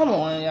 technically. Come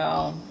on,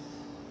 y'all.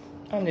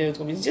 I knew it was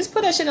gonna be... Just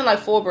put that shit in, like,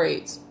 4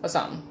 braids or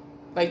something.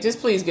 Like, just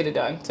please get it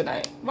done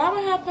tonight. Why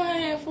would I put her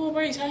hair in 4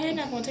 braids? Her hair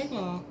not gonna take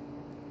long.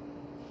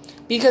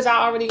 Because I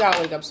already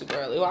gotta wake up super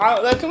early.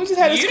 Well, can we just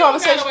have this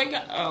conversation? Wake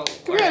up. Oh,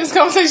 can we have this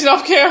conversation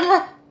off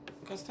camera?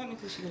 because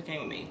technically she could have came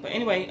with me. But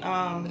anyway,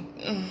 and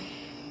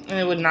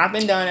it would not have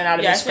been done, and I'd have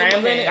been Yes, it would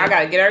scrambling. have. I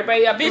gotta get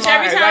everybody up. bitch,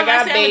 tomorrow. every time I say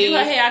I'm gonna do bathe.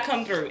 her hair, I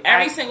come through.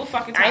 Every single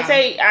fucking time.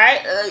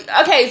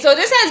 Okay, so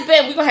this has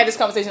been. We're gonna have this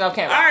conversation off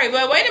camera. All right,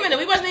 but wait a minute.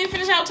 We wasn't even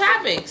finished our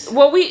topics.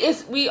 Well,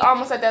 we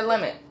almost at that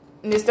limit.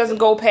 And this doesn't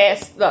go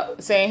past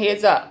saying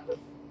heads up.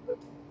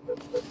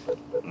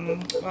 Well,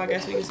 I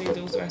guess we can see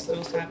the rest of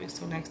those topics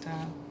till next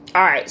time.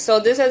 All right, so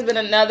this has been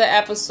another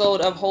episode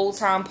of Whole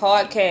Time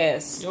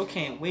Podcast. Yo,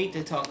 can't wait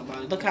to talk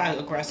about it. Look how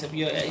aggressive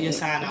your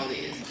sign out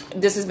is.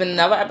 This has been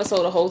another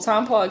episode of Whole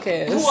Time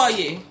Podcast. Who are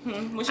you?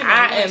 What's your name?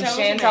 I am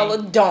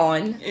Chantal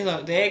Dawn. Hey,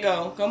 look, there you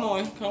go. Come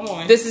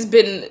on. This has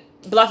been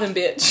Bluffing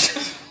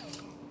Bitch.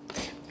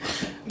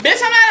 Bitch,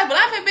 I'm not a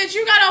bluffing bitch.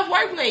 You got off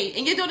work late,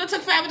 and your daughter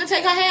took forever to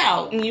take her hair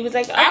out. And you was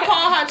like, okay. I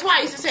called her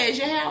twice and said, "Is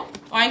your hair out?"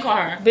 Oh, I ain't call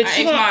her. Bitch,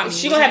 she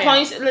gonna have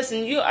ponies.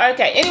 Listen, you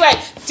okay? Anyway,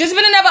 just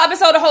been another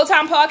episode of Whole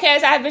Time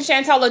Podcast. I have been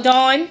Chantal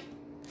Dawn. Did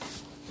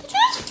you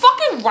just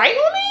fucking write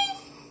on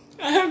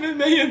me? I haven't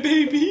made a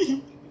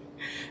baby,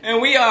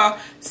 and we are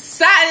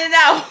signing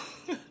out.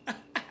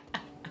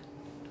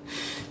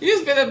 You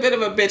just been a bit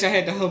of a bitch. I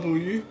had to humble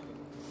you.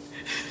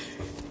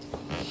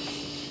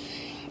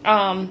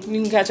 You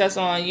can catch us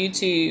on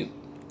YouTube,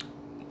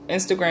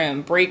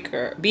 Instagram,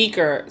 Beaker.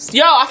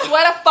 Yo, I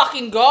swear to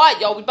fucking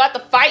God, yo, we about to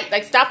fight.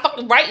 Like, stop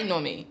fucking writing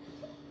on me.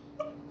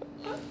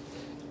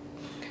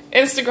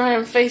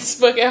 Instagram,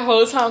 Facebook, at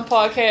Whole Time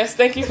Podcast.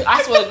 Thank you.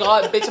 I swear to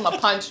God, bitch, I'ma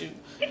punch you.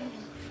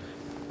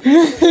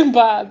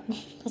 Bye.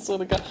 I swear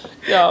to God.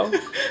 Yo,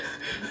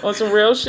 on some real shit.